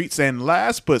book streets. And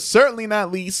last but certainly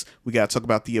not least, we got to talk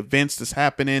about the events that's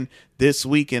happening this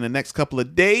week in the next couple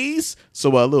of days. So,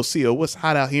 Lil CO, what's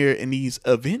hot out here in these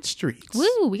event streets?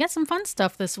 Woo, we got some fun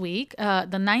stuff this week. The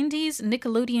 90s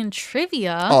Nickelodeon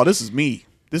trivia. Oh, this is me.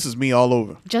 This is me all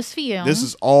over. Just for you. This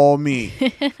is all me.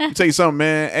 I'll tell you something,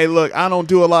 man. Hey, look, I don't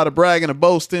do a lot of bragging or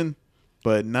boasting,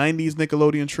 but 90s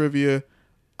Nickelodeon trivia,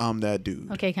 I'm that dude.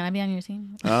 Okay, can I be on your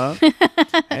team?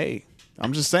 Hey,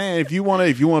 I'm just saying, if you want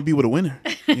to be with a winner,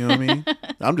 you know what I mean?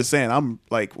 I'm just saying, I'm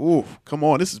like, ooh, come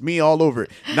on, this is me all over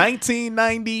it.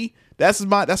 1990, that's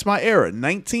my era.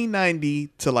 1990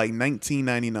 to like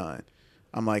 1999.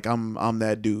 I'm like, I'm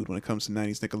that dude when it comes to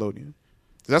 90s Nickelodeon.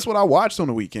 That's what I watched on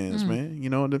the weekends, man. You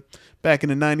know, back in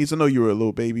the 90s, I know you were a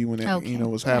little baby when it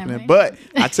was happening. But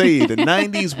I tell you, the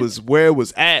 90s was where it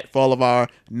was at for all of our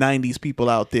 90s people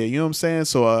out there. You know what I'm saying?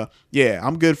 So,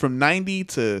 I'm good from 90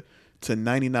 to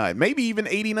 99. Maybe even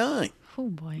 89. Oh,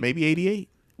 boy. Maybe 88.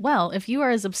 Well, if you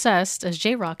are as obsessed as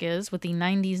J-Rock is with the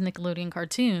 90s Nickelodeon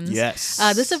cartoons,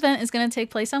 this event is going to take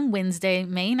place on Wednesday,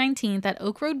 May 19th at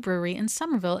Oak Road Brewery in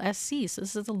Somerville, SC. So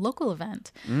this is a local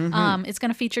event. It's going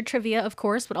to feature trivia, of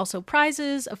course, but also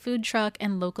prizes, a food truck,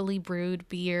 and locally brewed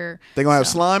beer. They going to have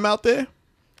slime out there?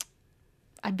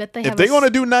 I bet they have. If they're going to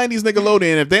do 90s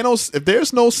Nickelodeon, if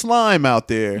there's no slime out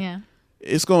there,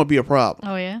 it's going to be a problem.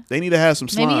 Oh, yeah? They need to have some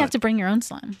slime. Maybe you have to bring your own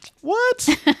slime. What?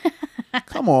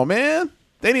 Come on, man.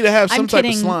 They need to have some type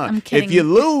of slime. I'm kidding. If you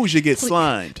lose, you get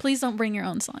slimed. Please don't bring your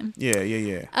own slime. Yeah.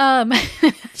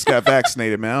 Just got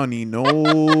vaccinated, man. I don't need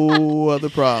no other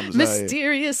problems.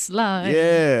 Mysterious slime.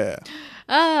 Yeah.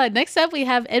 Next up, we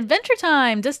have Adventure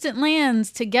Time, Distant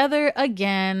Lands, Together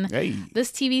Again. Hey.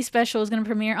 This TV special is going to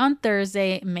premiere on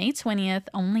Thursday, May 20th,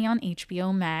 only on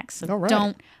HBO Max. So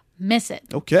don't miss it.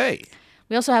 Okay.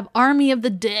 We also have Army of the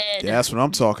Dead. Yeah, that's what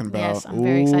I'm talking about. Yes, I'm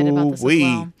very excited about this as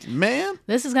well. Man.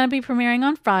 This is going to be premiering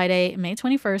on Friday, May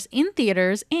 21st, in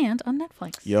theaters and on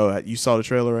Netflix. Yo, you saw the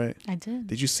trailer, right? I did.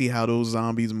 Did you see how those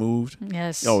zombies moved?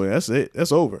 Yes. Oh, that's it.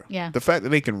 That's over. Yeah. The fact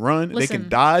that they can run, they can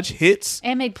dodge hits.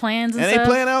 And make plans and stuff. stuff.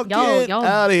 And they plan out, get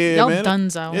out of here, man. Y'all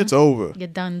donezo. It's over. You're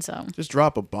donezo. Just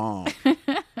drop a bomb.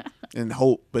 And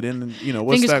hope. But then, what's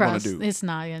Fingers that crossed. going to do? It's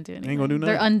not going to do anything. Ain't going to do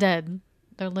nothing. They're undead.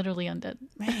 They're literally undead.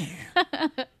 Man.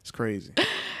 It's crazy.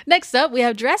 Next up, we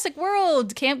have Jurassic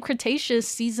World Camp Cretaceous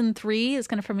Season 3 is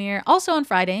going to premiere also on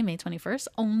Friday, May 21st,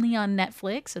 only on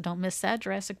Netflix. So don't miss that,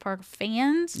 Jurassic Park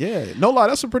fans. Yeah. No lie,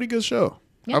 that's a pretty good show.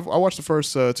 Yep. I watched the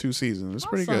first 2 seasons. It's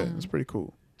pretty good. It's pretty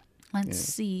cool. Let's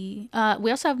see. We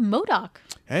also have MODOK.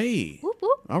 Hey. Whoop,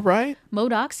 whoop. All right.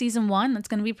 MODOK Season 1, that's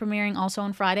going to be premiering also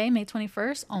on Friday, May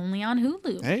 21st, only on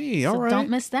Hulu. Hey, so all right. don't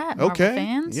miss that, Marvel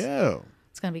fans. Yeah.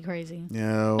 It's going to be crazy.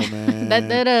 Yo, man.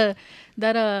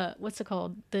 that what's it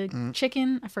called? The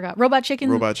chicken? I forgot. Robot Chicken?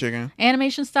 Robot Chicken.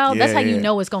 Animation style? That's how you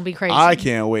know it's going to be crazy. I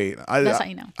can't wait. That's how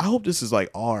you know. I hope this is like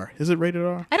R. Is it rated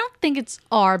R? I don't think it's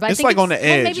R, but I think like on the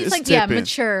edge. Maybe it's like, tipping.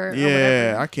 mature. Yeah, or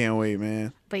whatever. I can't wait,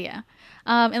 man. But yeah.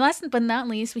 And last but not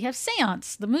least, we have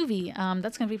Seance, the movie.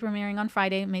 That's going to be premiering on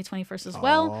Friday, May 21st as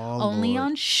well. Only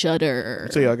on Shudder.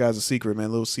 I'll tell y'all guys a secret,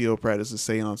 man. Little CO practices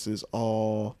seances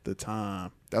all the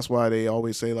time. That's why they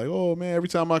always say, like, oh, man, every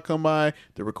time I come by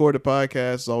to record a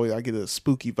podcast, I get a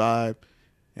spooky vibe.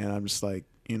 And I'm just like,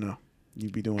 you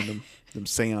be doing them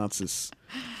seances.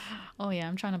 Oh, yeah.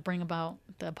 I'm trying to bring about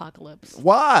the apocalypse.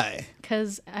 Why?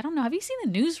 Because, I don't know. Have you seen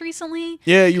the news recently?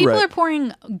 Yeah, you're right. People are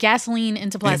pouring gasoline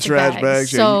into plastic trash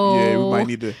bags. So yeah, we might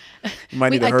need to hurry it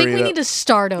up. I think we need to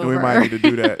start over. We might need to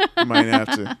do that. We might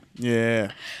have to.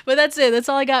 Yeah. But that's it. That's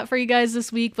all I got for you guys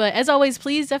this week. But as always,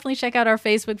 please definitely check out our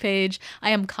Facebook page.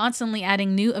 I am constantly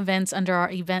adding new events under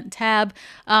our event tab.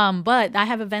 But I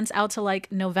have events out to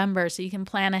like November, so you can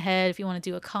plan ahead if you want to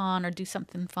do a con or do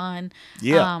something fun.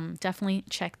 Yeah. Definitely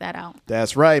check that out.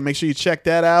 That's right. Make sure you check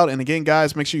that out. And again,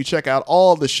 guys, make sure you check out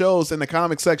all the shows in the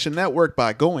Comic Section Network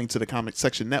by going to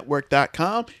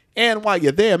thecomicsectionnetwork.com. And while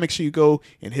you're there, make sure you go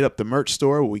and hit up the merch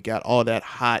store where we got all that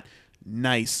hot,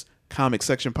 nice Comic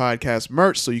Section Podcast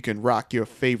merch so you can rock your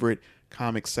favorite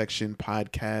Comic Section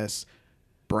Podcast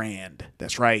brand.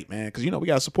 That's right, man, because we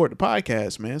got to support the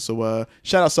podcast, man. So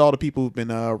shout out to all the people who've been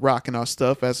rocking our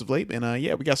stuff as of late. And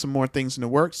we got some more things in the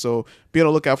works, so be on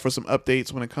the lookout for some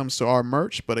updates when it comes to our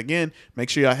merch. But again, make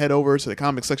sure y'all head over to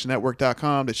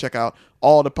thecomicsectionnetwork.com to check out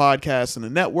all the podcasts in the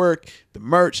network, the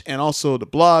merch, and also the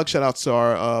blog. Shout out to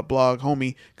our blog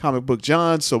homie Comic Book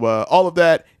John. So all of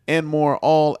that and more,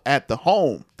 all at the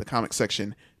home,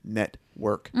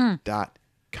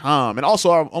 thecomicsectionnetwork.com. And also,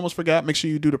 I almost forgot, make sure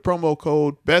you do the promo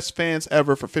code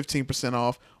BESTFANSEVER for 15%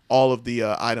 off all of the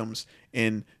items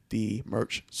in the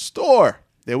merch store.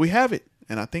 There we have it.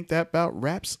 And I think that about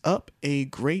wraps up a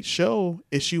great show.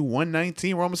 Issue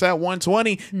 119. We're almost at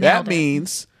 120. That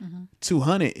means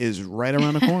 200 is right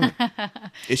around the corner.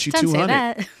 Issue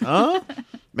 200. Huh?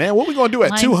 Man, what we going to do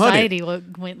at 200? Anxiety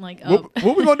went like up.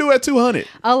 What we going to do at 200?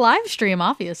 A live stream,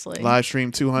 obviously. Live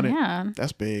stream 200. Yeah.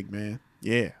 That's big, man.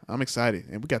 Yeah, I'm excited.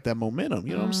 And we got that momentum.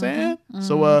 You know what I'm saying?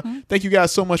 So thank you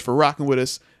guys so much for rocking with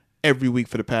us every week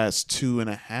for the past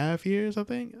 2.5 years, I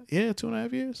think. Yeah,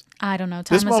 2.5 years. I don't know.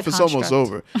 Time this month is almost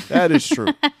over. That is true.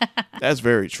 That's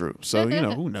very true. So,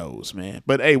 who knows, man.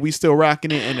 But, hey, we still rocking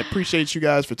it and appreciate you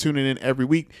guys for tuning in every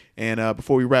week. And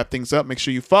before we wrap things up, make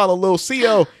sure you follow Lil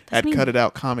CO at Cut It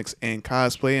Out Comics and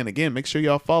Cosplay. And, again, make sure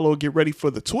y'all follow, get ready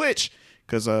for the Twitch,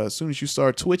 because as soon as you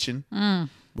start twitching,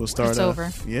 we'll start. It's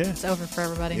over. Yeah. It's over for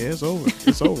everybody. Yeah, it's over.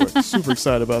 It's over. Super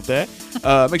excited about that.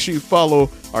 Make sure you follow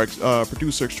our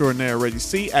producer extraordinaire, Reggie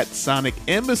C, at Sonic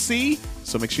Embassy.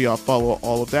 So make sure y'all follow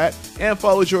all of that. And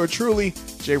follow yours truly,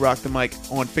 J Rock the Mic,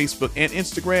 on Facebook and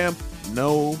Instagram.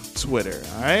 No Twitter.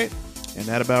 All right? And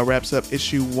that about wraps up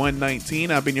issue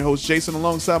 119. I've been your host, Jason,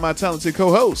 alongside my talented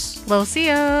co-host, Lil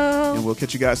CO. And we'll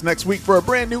catch you guys next week for a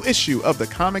brand new issue of the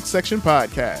Comic Section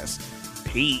Podcast.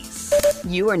 Peace.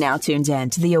 You are now tuned in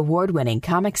to the award-winning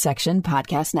Comic Section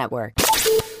Podcast Network.